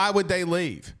 And why would they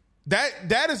leave?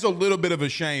 That is a little bit of a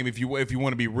shame if you want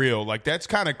to be real. Like, that's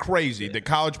kind of crazy that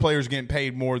college players getting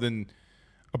paid more than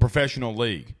a professional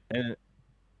league. And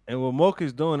what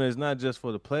Mulkey's doing is not just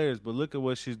for the players, but look at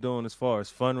what she's doing as far as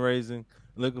fundraising.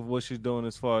 Look at what she's doing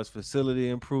as far as facility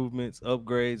improvements,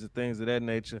 upgrades, and things of that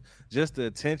nature. Just the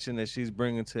attention that she's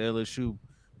bringing to LSU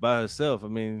by herself. I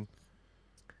mean,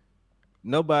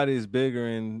 nobody is bigger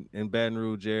in Baton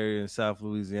Rouge area in South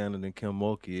Louisiana than Kim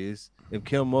Mulkey is. If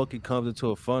Kim Mulkey comes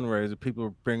into a fundraiser, people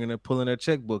are pulling their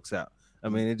checkbooks out. I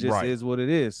mean, it just Right. is what it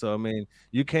is. So I mean,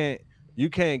 you can't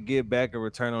get back a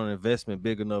return on investment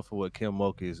big enough for what Kim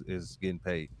Mulkey is getting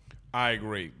paid. I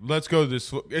agree. Let's go to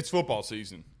this. It's football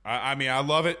season. I mean, I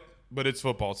love it, but it's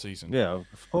football season. Yeah,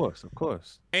 of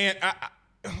course. And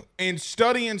in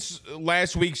studying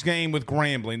last week's game with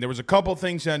Grambling, there was a couple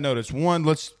things I noticed. One,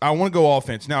 I want to go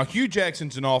offense. Now, Hugh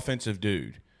Jackson's an offensive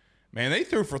dude. Man, they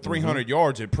threw for 300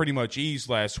 yards at pretty much ease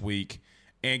last week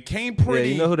and came pretty.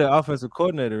 Yeah, you know who the offensive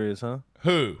coordinator is, huh?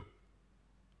 Who?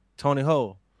 Tony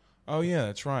Ho. Oh yeah,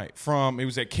 that's right. He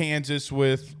was at Kansas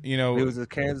with he was at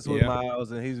Kansas with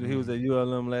Miles, and he was at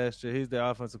ULM last year. He's the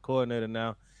offensive coordinator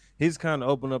now. He's kind of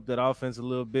opened up that offense a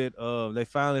little bit. They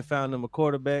finally found him a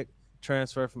quarterback,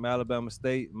 transfer from Alabama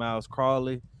State, Miles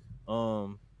Crawley. Yeah,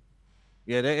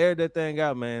 they aired that thing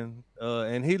out, man,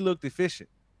 and he looked efficient.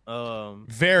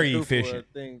 Very efficient.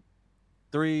 I think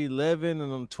 311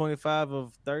 and 25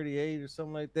 of 38 or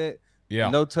something like that. Yeah.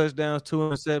 No touchdowns, no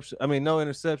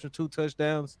interceptions, 2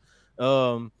 touchdowns.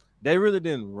 They really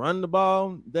didn't run the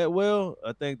ball that well.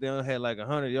 I think they only had like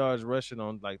 100 yards rushing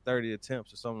on like 30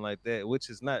 attempts or something like that, which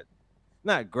is not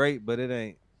great, but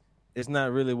it's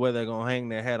not really where they're gonna hang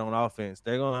their hat on offense.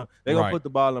 They're gonna put the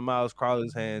ball in Miles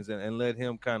Crawley's hands and let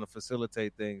him kind of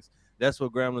facilitate things. That's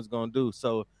what Grambling's gonna do.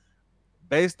 So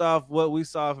based off what we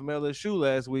saw from LSU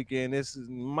last weekend, this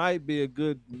might be a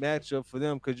good matchup for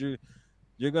them because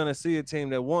you're gonna see a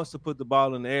team that wants to put the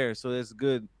ball in the air. So it's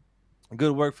good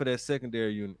work for that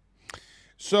secondary unit.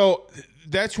 So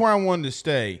that's where I wanted to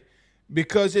stay,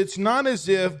 because it's not as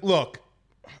if, look,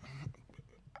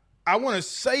 I want to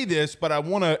say this, but I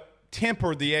want to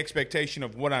temper the expectation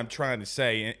of what I'm trying to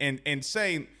say and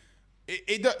saying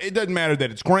it doesn't matter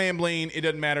that it's Grambling. It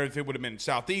doesn't matter if it would have been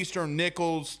Southeastern,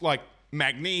 Nichols, like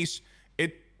McNeese.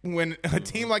 When a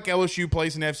team like LSU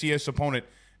plays an FCS opponent,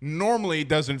 normally it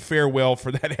doesn't fare well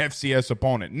for that FCS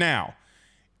opponent. Now,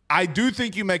 I do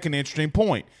think you make an interesting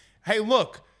point. Hey,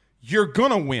 look, you're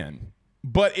going to win.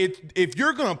 But if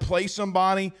you're going to play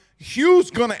somebody,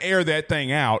 Hugh's going to air that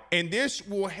thing out. And this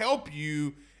will help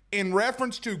you in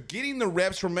reference to getting the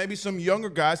reps from maybe some younger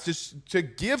guys to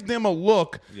give them a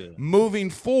look moving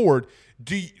forward.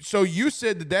 So you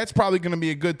said that's probably going to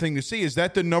be a good thing to see. Is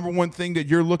that the number one thing that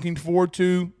you're looking forward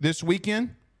to this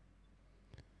weekend?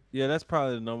 Yeah, that's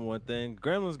probably the number one thing.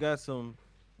 Gramblin's got some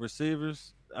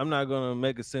receivers. I'm not going to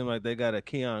make it seem like they got a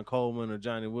Keon Coleman or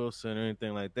Johnny Wilson or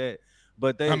anything like that.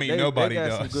 But nobody got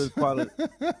does. Some good quality.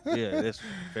 Yeah, that's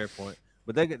a fair point.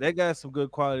 But they got some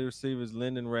good quality receivers,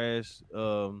 Lyndon Rash,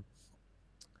 and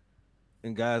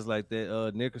guys like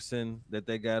that, Nickerson that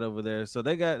they got over there. So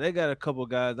they got a couple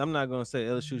guys. I'm not going to say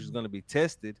LSU is going to be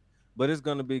tested, but it's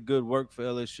going to be good work for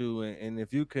LSU. And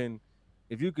if you can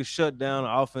shut down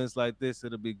an offense like this,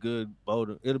 it'll be good.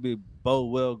 It'll be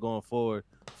bode well going forward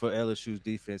for LSU's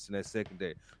defense in that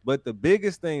secondary. But the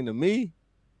biggest thing to me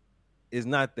is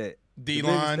not that. D-line.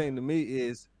 The biggest thing to me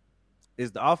is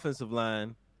the offensive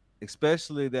line,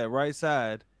 especially that right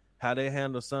side, how they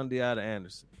handle Sundiata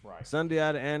Anderson. Right.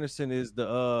 Sundiata Anderson is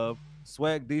the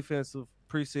SWAC defensive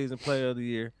preseason player of the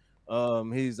year.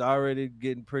 He's already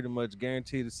getting pretty much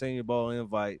guaranteed a Senior Bowl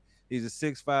invite. He's a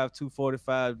 6'5",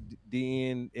 245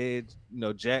 DN edge,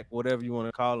 jack, whatever you want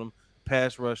to call him,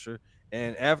 pass rusher.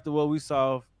 And after what we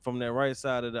saw from that right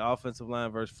side of the offensive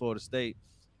line versus Florida State,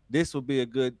 this is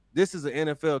an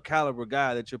NFL caliber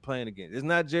guy that you're playing against. It's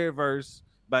not Jared Verse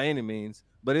by any means,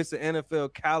 but it's an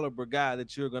NFL caliber guy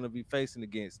that you're going to be facing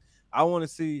against. I want to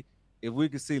see if we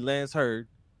can see Lance Hurd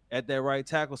at that right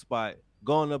tackle spot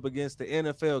going up against the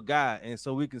NFL guy, and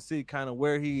so we can see kind of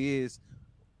where he is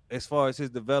as far as his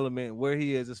development, where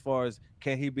he is as far as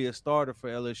can he be a starter for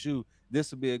LSU.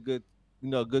 This would be a good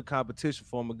competition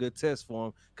for him, a good test for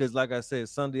him, because like I said,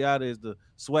 Sundiata is the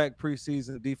SWAC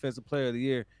preseason defensive player of the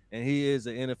year, and he is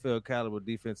an NFL caliber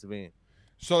defensive end.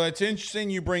 So that's interesting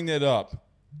you bring that up.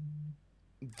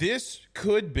 This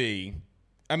could be,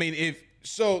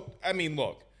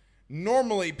 look,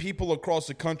 normally people across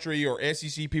the country or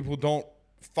SEC people don't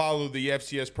follow the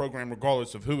FCS program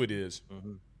regardless of who it is.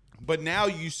 Mm-hmm. But now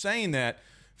you saying that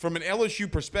from an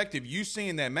LSU perspective, you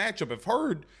seeing that matchup, if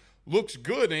Hurd looks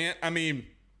good, and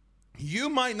you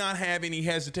might not have any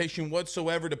hesitation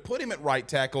whatsoever to put him at right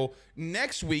tackle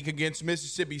next week against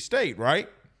Mississippi State, right?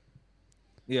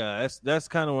 Yeah, that's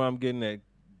kind of where I'm getting at.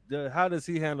 How does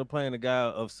he handle playing a guy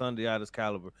of Sundiata's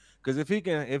caliber? Because if he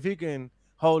can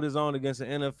hold his own against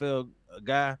an NFL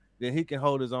guy, then he can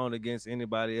hold his own against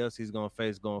anybody else he's going to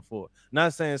face going forward.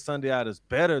 Not saying Sunday is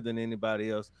better than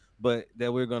anybody else, but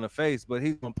that we're going to face, but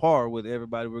he's on par with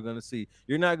everybody we're going to see.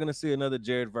 You're not going to see another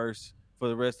Jared Verse for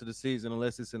the rest of the season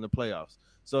unless it's in the playoffs.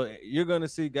 So you're going to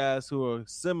see guys who are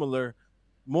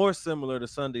more similar to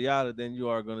Sunday than you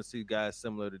are going to see guys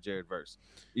similar to Jared Verse.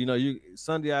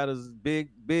 Sunday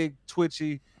big,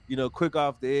 twitchy, quick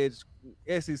off the edge,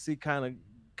 SEC kind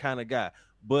of guy,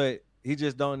 but he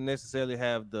just don't necessarily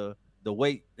have the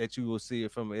weight that you will see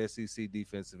from an SEC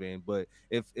defensive end. But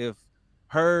if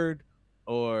Hurd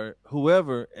or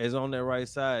whoever is on that right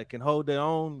side can hold their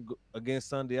own against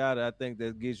Sunday, I think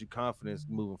that gives you confidence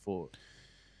moving forward.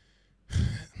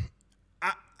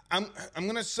 I'm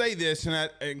going to say this,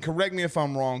 and correct me if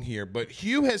I'm wrong here, but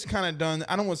Hugh has kind of done,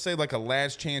 I don't want to say like a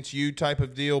last chance you type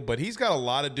of deal, but he's got a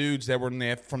lot of dudes that were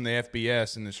from the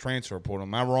FBS in this transfer portal.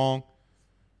 Am I wrong?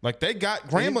 Like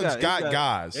Gramblin's got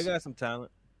guys. They got some talent.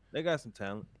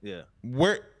 Yeah.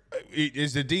 Where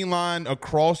is the D-line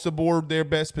across the board their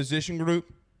best position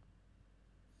group?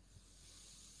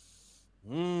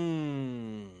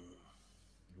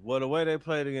 Well, the way they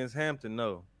played against Hampton,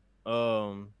 no.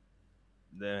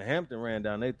 The Hampton ran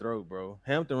down their throat, bro.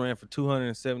 Hampton ran for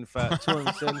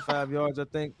 275 yards, I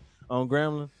think, on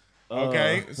Grambling.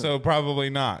 Okay, so probably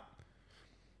not.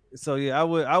 So yeah,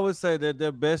 I would say that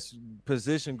their best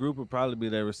position group would probably be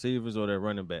their receivers or their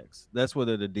running backs. That's where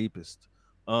they're the deepest.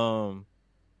 I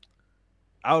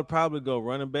would probably go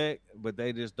running back, but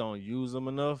they just don't use them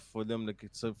enough for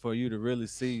you to really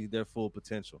see their full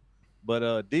potential.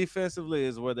 But defensively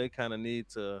is where they kind of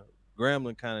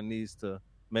Grambling kind of needs to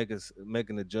make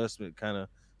an adjustment, kind of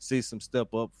see some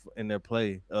step up in their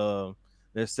play.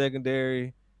 Their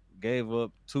secondary gave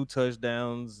up 2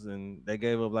 touchdowns, and they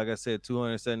gave up, like I said,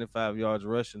 275 yards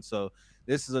rushing. So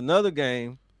this is another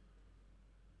game,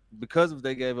 because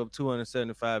they gave up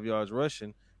 275 yards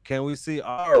rushing, can we see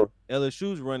our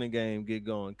LSU's running game get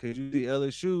going? Could you see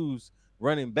LSU's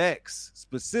running backs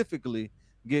specifically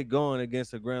get going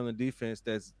against a Grambling defense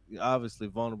that's obviously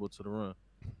vulnerable to the run?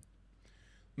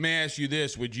 May I ask you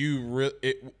this: would you,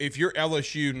 if you're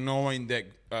LSU, knowing that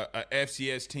a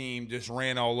FCS team just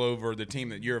ran all over the team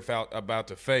that you're about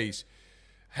to face,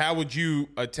 how would you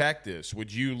attack this?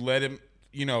 Would you let him,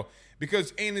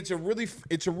 because it's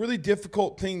a really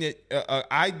difficult thing that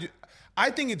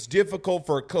I think it's difficult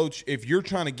for a coach if you're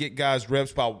trying to get guys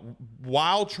reps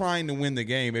while trying to win the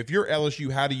game. If you're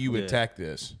LSU, how do you attack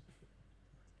this?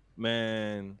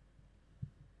 Man,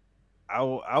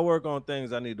 I work on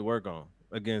things I need to work on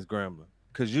against Grambling,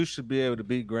 because you should be able to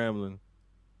beat Grambling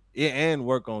and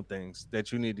work on things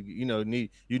that you need to, you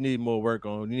need more work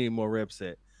on. You need more reps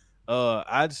at.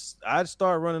 I'd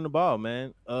start running the ball,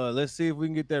 man. Let's see if we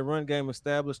can get that run game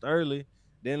established early.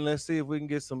 Then let's see if we can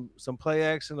get some play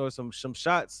action or some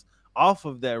shots off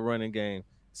of that running game.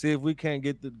 See if we can't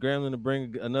get the Grambling to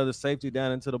bring another safety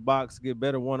down into the box, get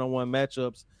better one-on-one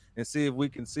matchups, and see if we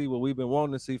can see what we've been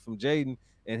wanting to see from Jaden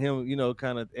and him,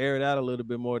 kind of air it out a little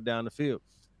bit more down the field.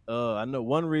 I know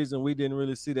one reason we didn't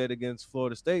really see that against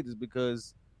Florida State is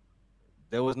because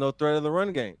there was no threat of the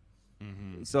run game.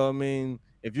 Mm-hmm. So, I mean,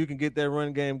 if you can get that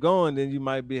run game going, then you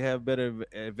might have better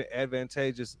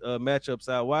advantageous matchups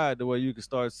out wide to where you can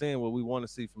start seeing what we want to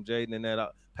see from Jaden in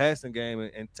that passing game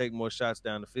and take more shots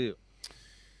down the field.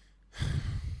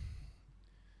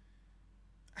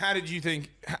 How did you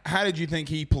think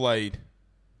he played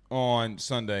on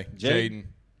Sunday, Jaden?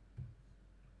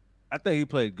 I think he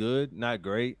played good, not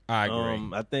great. I agree.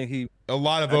 I think a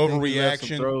lot of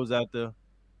overreaction throws out there.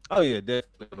 Oh yeah,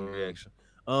 definitely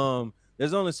overreaction.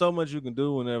 There's only so much you can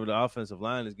do whenever the offensive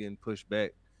line is getting pushed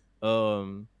back.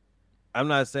 I'm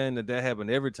not saying that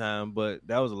happened every time, but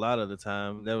that was a lot of the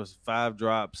time. There was 5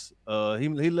 drops.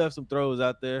 He left some throws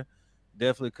out there.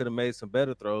 Definitely could have made some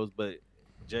better throws, but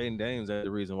Jaden Daniels is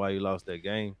the reason why you lost that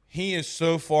game. He is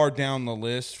so far down the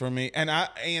list for me, and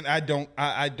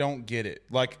I don't get it.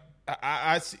 Like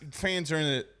I see fans are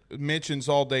in the mentions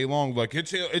all day long, like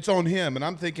it's on him, and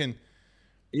I'm thinking,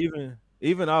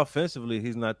 even offensively,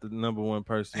 he's not the number one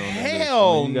person on that list.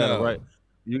 Hell no.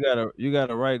 You got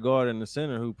a right guard in the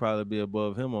center who probably be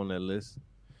above him on that list.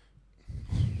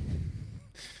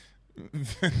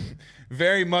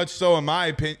 Very much so, in my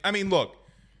opinion. I mean, look,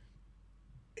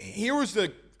 here was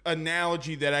the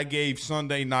analogy that I gave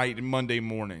Sunday night and Monday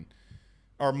morning,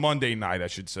 or Monday night, I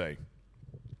should say.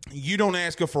 You don't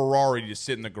ask a Ferrari to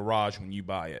sit in the garage when you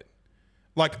buy it.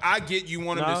 Like, I get you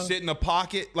want him to sit in the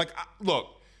pocket. Like,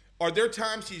 look, are there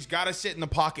times he's got to sit in the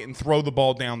pocket and throw the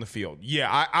ball down the field?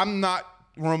 Yeah, I'm not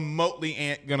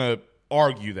remotely going to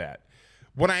argue that.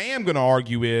 What I am going to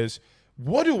argue is,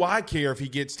 what do I care if he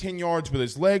gets 10 yards with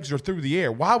his legs or through the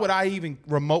air? Why would I even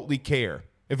remotely care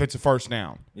if it's a first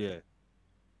down? Yeah.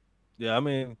 Yeah, I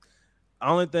mean,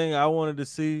 only thing I wanted to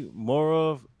see more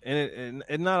of, and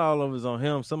not all of it's on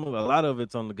him. A lot of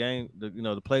it's on the game,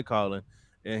 the play calling,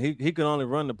 and he can only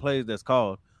run the plays that's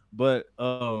called. But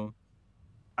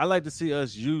I like to see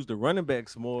us use the running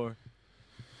backs more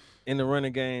in the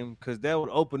running game because that would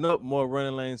open up more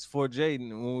running lanes for Jaden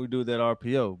when we do that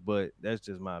RPO. But that's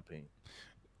just my opinion.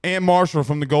 And Marshall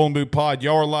from the Golden Boot Pod,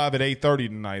 y'all are live at 8:30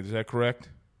 tonight. Is that correct?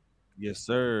 Yes,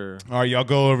 sir. All right, y'all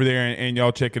go over there and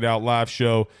y'all check it out. Live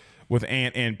show with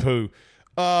Ant and Pooh.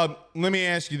 Let me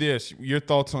ask you this. Your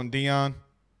thoughts on Deion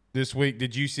this week?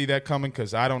 Did you see that coming?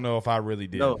 Because I don't know if I really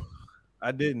did. No,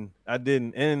 I didn't.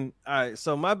 And all right,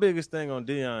 so my biggest thing on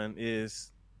Deion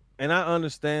is, and I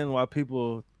understand why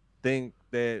people think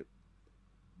that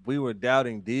we were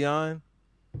doubting Deion,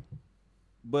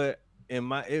 but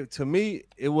to me,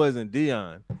 it wasn't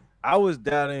Deion. I was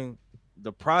doubting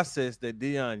the process that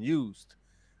Deion used.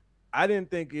 I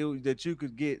didn't think that you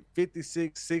could get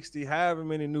 56, 60, however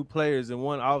many new players in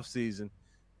one offseason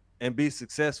and be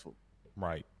successful.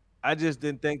 Right. I just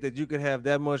didn't think that you could have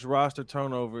that much roster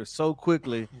turnover so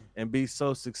quickly and be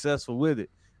so successful with it.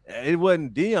 It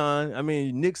wasn't Deion. I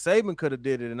mean, Nick Saban could have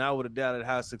did it, and I would have doubted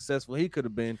how successul he could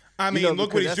have been. I mean,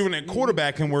 look what he's doing at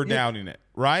quarterback, and we're doubting it,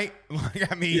 right?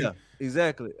 Like, I mean, yeah,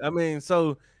 exactly. I mean,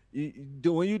 so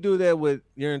when you do that with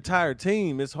your entire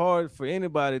team, it's hard for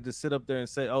anybody to sit up there and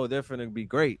say, "Oh, they're going to be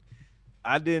great."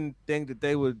 I didn't think that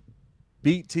they would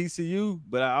beat TCU,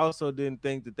 but I also didn't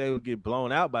think that they would get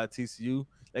blown out by TCU.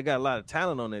 They got a lot of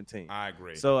talent on that team. I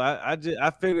agree. So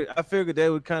I figured they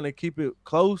would kind of keep it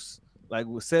close, like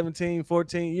with 17,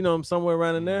 14, somewhere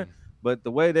around in there. But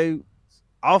the way they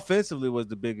offensively was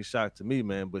the biggest shock to me,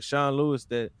 man. But Sean Lewis,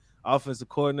 that offensive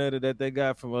coordinator that they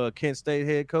got from Kent State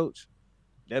head coach,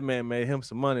 that man made him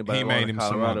some money by going to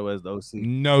Colorado as the OC.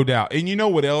 No doubt. And you know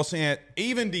what else, Ant?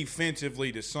 Even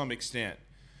defensively to some extent,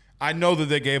 I know that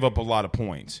they gave up a lot of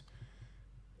points.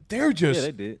 They're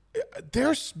they did.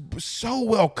 They're so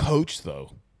well coached,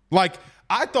 though. Like,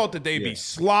 I thought that they'd be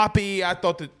sloppy. I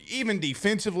thought that even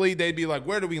defensively, they'd be like,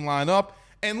 where do we line up?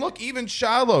 And look, even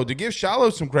Shiloh, to give Shiloh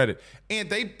some credit, and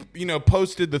they,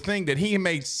 posted the thing that he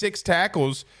made 6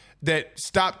 tackles that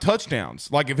stopped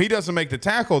touchdowns. Like, if he doesn't make the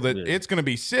tackle, that it's going to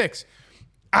be 6.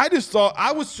 I just thought,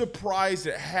 I was surprised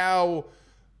at how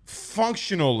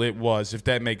functional it was, if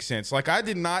that makes sense. Like, I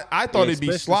thought it'd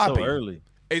be sloppy. So early.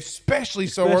 Especially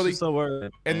so early,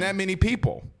 and that many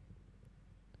people.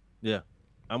 Yeah,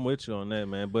 I'm with you on that,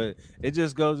 man. But it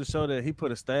just goes to show that he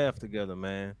put a staff together,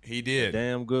 man. He did. A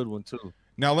damn good one, too.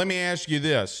 Now, let me ask you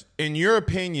this. In your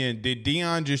opinion, did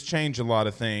Deion just change a lot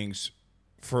of things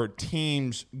for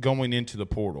teams going into the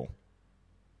portal?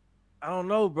 I don't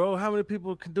know, bro. How many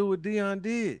people can do what Deion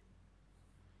did?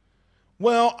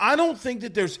 Well, I don't think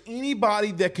that there's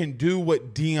anybody that can do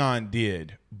what Deion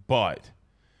did, but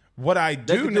what I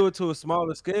do, they can do it to a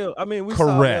smaller scale. I mean, we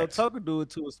saw Mel Tucker do it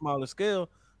to a smaller scale.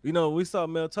 We saw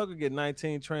Mel Tucker get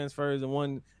 19 transfers in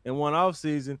one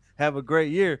offseason, have a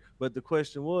great year. But the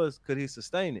question was, could he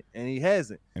sustain it? And he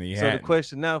hasn't. The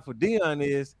question now for Deion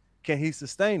is, can he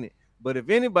sustain it? But if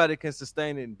anybody can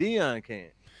sustain it, Deion can.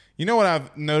 You know what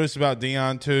I've noticed about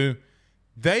Deion too?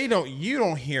 You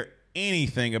don't hear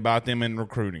anything about them in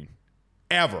recruiting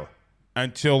ever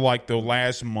until like the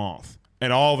last month.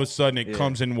 And all of a sudden it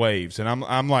comes in waves. And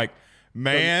I'm like,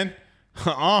 man,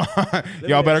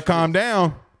 y'all better calm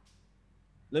down.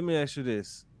 Let me ask you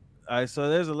this. All right, so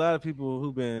there's a lot of people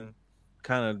who've been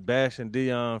kind of bashing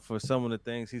Deion for some of the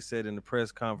things he said in the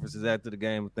press conferences after the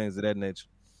game and things of that nature.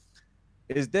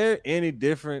 Is there any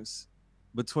difference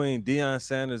between Deion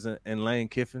Sanders and Lane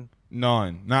Kiffin?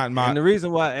 None. Not in my. And the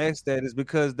reason why I ask that is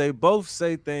because they both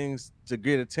say things to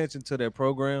get attention to their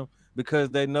program, because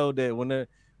they know that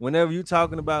whenever you're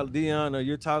talking about Deion or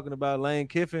you're talking about Lane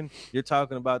Kiffin, you're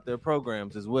talking about their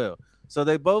programs as well. So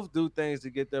they both do things to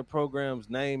get their program's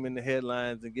name in the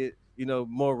headlines and get,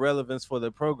 more relevance for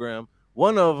their program.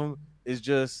 One of them is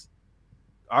just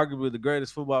arguably the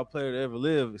greatest football player to ever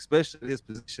live, especially at his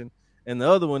position. And the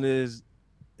other one is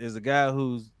a guy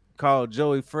who's called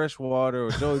Joey Freshwater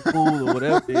or Joey Cool or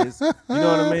whatever it is. You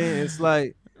know what I mean? It's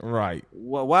like, right.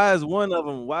 Why is one of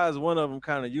them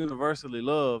kind of universally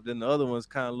loved and the other one's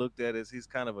kind of looked at as he's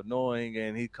kind of annoying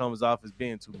and he comes off as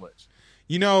being too much?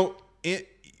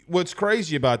 What's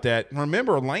crazy about that,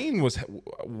 remember, Lane was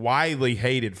widely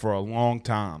hated for a long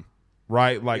time,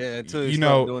 right? Like, until he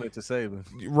started doing it to Saban.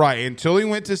 Right, until he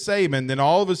went to Saban. Then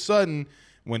all of a sudden,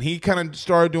 when he kind of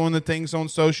started doing the things on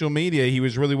social media, he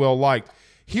was really well liked.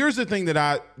 here's the thing that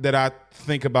I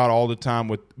think about all the time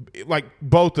with like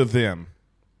both of them.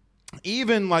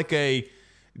 Even like a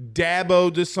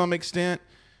Dabo to some extent,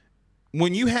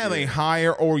 when you have a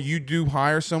hire or you do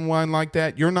hire someone like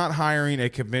that, you're not hiring a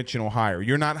conventional hire.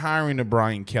 You're not hiring a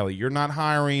Brian Kelly. You're not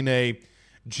hiring a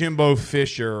Jimbo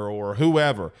Fisher or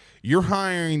whoever. You're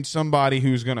hiring somebody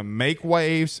who's going to make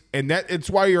waves, and it's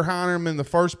why you're hiring them in the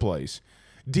first place.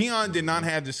 Deion did not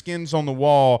have the skins on the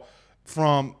wall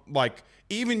from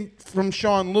even from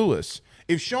Sean Lewis.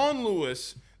 If Sean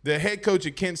Lewis, the head coach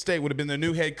at Kent State, would have been the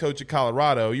new head coach at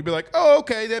Colorado, you'd be like, oh,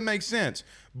 okay, that makes sense.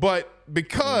 But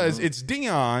because it's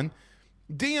Deion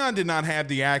did not have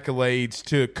the accolades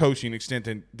to a coaching extent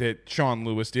that Sean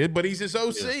Lewis did, but he's his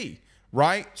OC,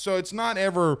 right? So it's not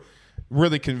ever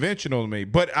really conventional to me.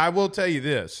 But I will tell you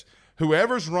this,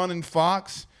 whoever's running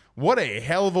Fox, what a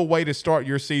hell of a way to start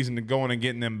your season to going and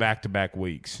getting them back-to-back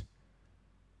weeks.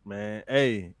 Man,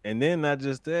 hey, and then not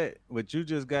just that, but you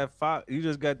just got Fox, you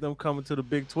just got them coming to the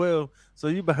Big 12, so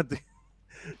you about to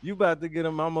get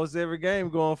them almost every game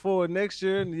going forward next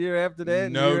year and the year after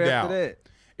that. No and the year doubt. After that.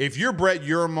 If you're Brett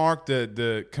Uramark,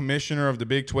 the commissioner of the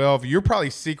Big 12, you're probably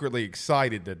secretly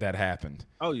excited that happened.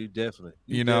 Oh, you definitely.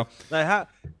 You know, like how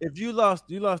if you lost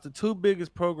the two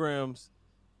biggest programs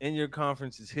in your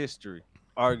conference's history,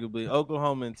 arguably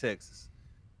Oklahoma and Texas.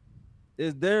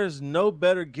 There's no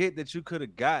better get that you could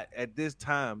have got at this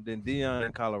time than Deion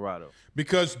in Colorado.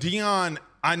 Because Deion,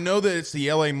 I know that it's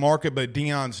the LA market, but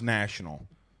Deion's national.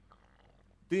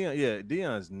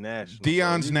 Deion's national.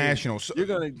 Deion's national. So you're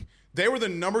gonna. They were the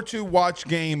number 2 watch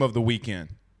game of the weekend.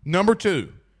 Number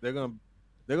 2. They're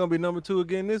gonna be number 2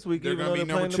 again this week. They're going to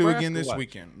be number 2 again this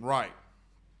weekend. Right.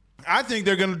 I think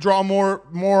they're going to draw more.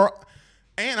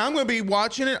 And I'm going to be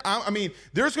watching it. I mean,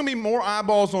 there's going to be more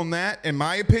eyeballs on that, in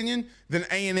my opinion, than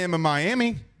A&M and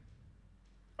Miami.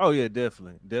 Oh yeah,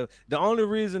 definitely. The only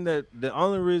reason that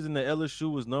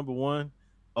LSU was number 1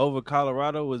 over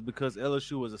Colorado was because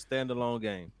LSU was a standalone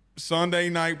game. Sunday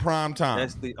night prime time.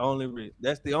 That's the only reason.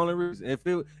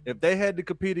 If they had to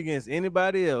compete against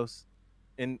anybody else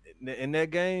in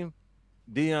that game,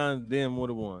 Deion then would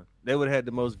have won. They would have had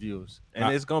the most viewers,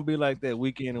 and it's going to be like that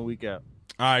week in and week out.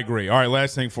 I agree. All right,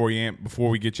 last thing for you, Ant, before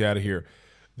we get you out of here.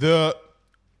 I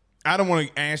don't want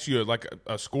to ask you like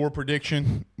a score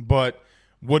prediction, but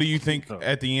what do you think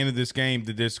at the end of this game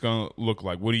that this is going to look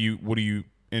like? What do you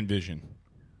envision?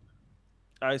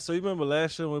 All right, so you remember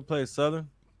last year when we played Southern?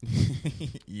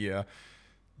 Yeah. I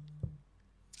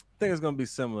think it's going to be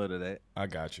similar to that. I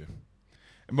got you.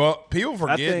 Well, people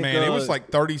forget, man, it was like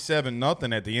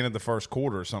 37-0 at the end of the first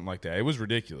quarter or something like that. It was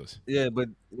ridiculous. Yeah, but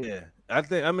I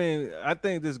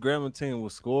think this Grambling team will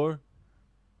score.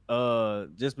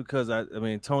 Just because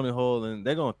Tony Hole and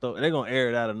they're gonna air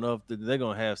it out enough that they're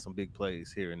gonna have some big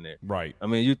plays here and there. Right. I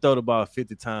mean, you throw the ball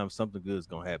 50 times, something good is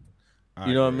gonna happen.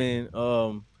 You know what I mean?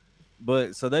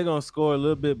 But so they're gonna score a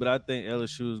little bit, but I think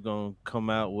LSU is gonna come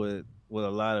out with a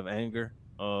lot of anger,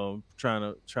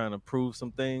 trying to prove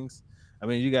some things. I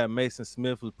mean, you got Mason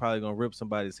Smith who's probably gonna rip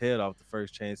somebody's head off the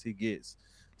first chance he gets.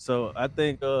 So I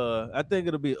think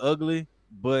it'll be ugly,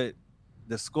 but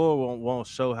the score won't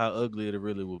show how ugly it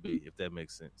really will be, if that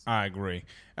makes sense. I agree.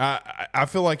 I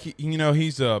feel like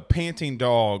he's a panting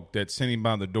dog that's sitting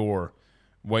by the door,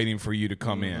 waiting for you to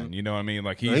come in. You know what I mean?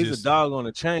 Like he's a dog on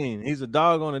a chain. He's a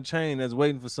dog on a chain that's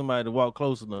waiting for somebody to walk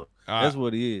close enough. That's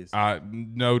what he is.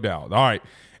 No doubt. All right.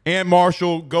 And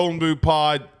Marshall, Golden Boot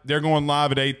Pod, they're going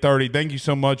live at 8:30. Thank you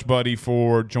so much, buddy,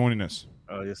 for joining us.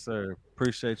 Oh, yes, sir.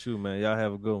 Appreciate you, man. Y'all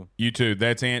have a good one. You too.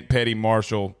 That's Ant Petty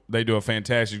Marshall. They do a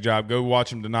fantastic job. Go watch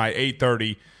them tonight,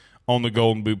 8:30 on the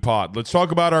Golden Boot Pod. Let's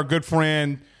talk about our good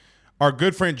friend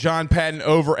John Patton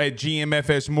over at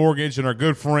GMFS Mortgage and our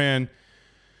good friend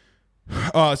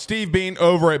Steve Bean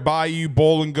over at Bayou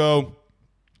Bowl and Go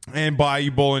and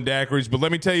Bayou Bowl and Daiquiris. But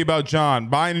let me tell you about John.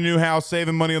 Buying a new house,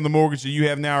 saving money on the mortgage that you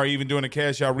have now, or even doing a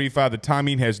cash-out refi, the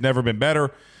timing has never been better.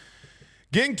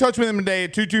 Get in touch with him today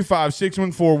at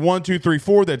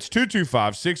 225-614-1234. That's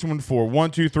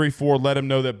 225-614-1234. Let him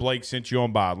know that Blake sent you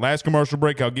on by. Last commercial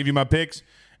break, I'll give you my picks,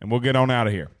 and we'll get on out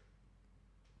of here.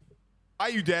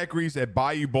 Bayou Daiquiris at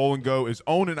Bayou Bowl and Go is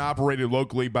owned and operated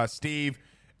locally by Steve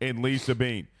and Lisa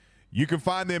Bean. You can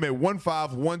find them at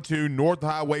 1512 North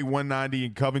Highway 190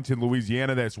 in Covington,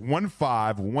 Louisiana. That's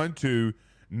 1512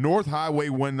 North Highway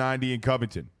 190 in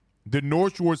Covington. The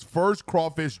North Shore's first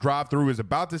crawfish drive-thru is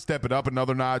about to step it up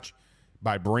another notch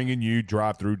by bringing you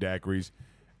drive-thru daiquiris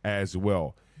as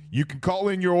well. You can call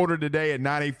in your order today at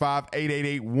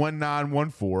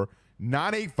 985-888-1914,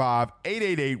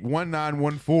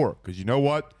 985-888-1914, because you know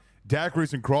what?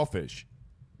 Daiquiris and crawfish,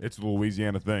 it's a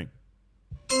Louisiana thing.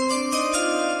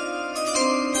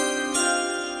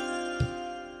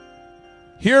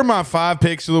 Here are my 5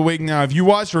 picks of the week. Now, if you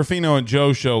watched Ruffino and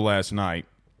Joe's show last night,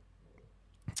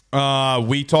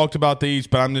 we talked about these,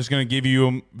 but I'm just going to give you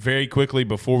them very quickly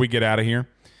before we get out of here.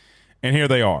 And here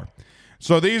they are.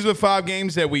 So these are the 5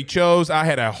 games that we chose. I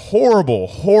had a horrible,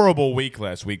 horrible week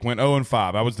last week. Went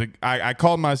 0-5. I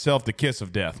called myself the kiss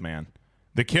of death, man.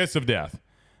 The kiss of death.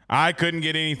 I couldn't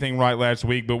get anything right last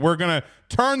week, but we're going to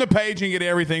turn the page and get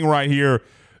everything right here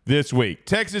this week.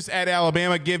 Texas at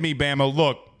Alabama. Give me Bama.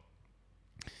 Look,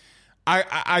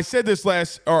 I said this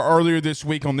earlier this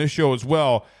week on this show as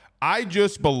well. I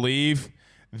just believe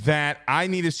that I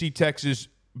need to see Texas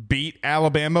beat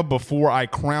Alabama before I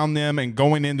crown them, and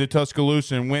going into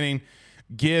Tuscaloosa and winning.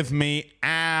 Give me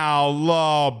Alabama.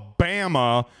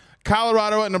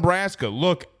 Colorado at Nebraska.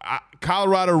 Look,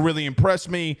 Colorado really impressed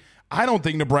me. I don't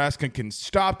think Nebraska can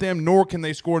stop them, nor can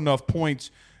they score enough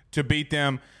points to beat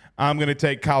them. I'm going to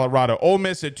take Colorado. Ole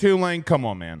Miss at Tulane. Come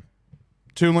on, man.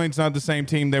 Tulane's not the same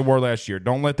team they were last year.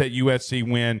 Don't let that USC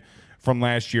win from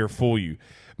last year fool you.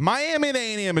 Miami at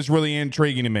A&M is really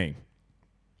intriguing to me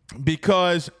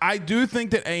because I do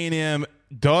think that A&M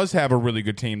does have a really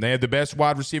good team. They have the best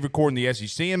wide receiver core in the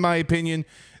SEC, in my opinion.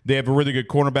 They have a really good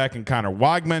cornerback in Connor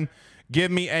Weigman.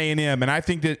 Give me A&M. And I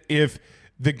think that if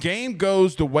the game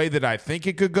goes the way that I think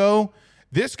it could go,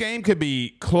 this game could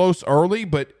be close early,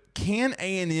 but can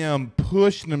A&M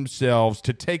push themselves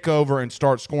to take over and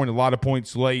start scoring a lot of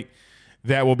points late?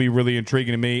 That will be really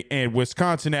intriguing to me. And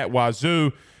Wisconsin at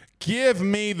Wazoo. Give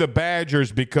me the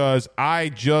Badgers because I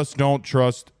just don't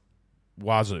trust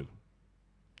Wazoo.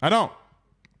 I don't.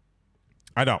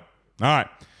 All right.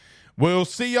 We'll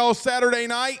see y'all Saturday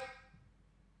night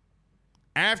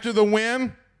after the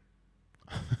win.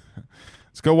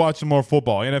 Let's go watch some more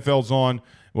football. NFL's on.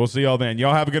 We'll see y'all then.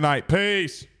 Y'all have a good night.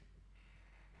 Peace.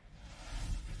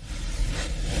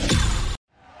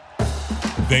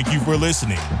 Thank you for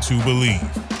listening to Believe.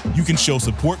 You can show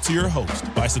support to your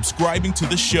host by subscribing to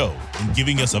the show and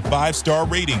giving us a 5-star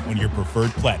rating on your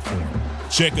preferred platform.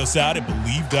 Check us out at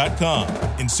Believe.com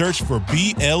and search for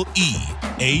BLEAV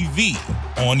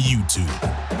on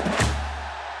YouTube.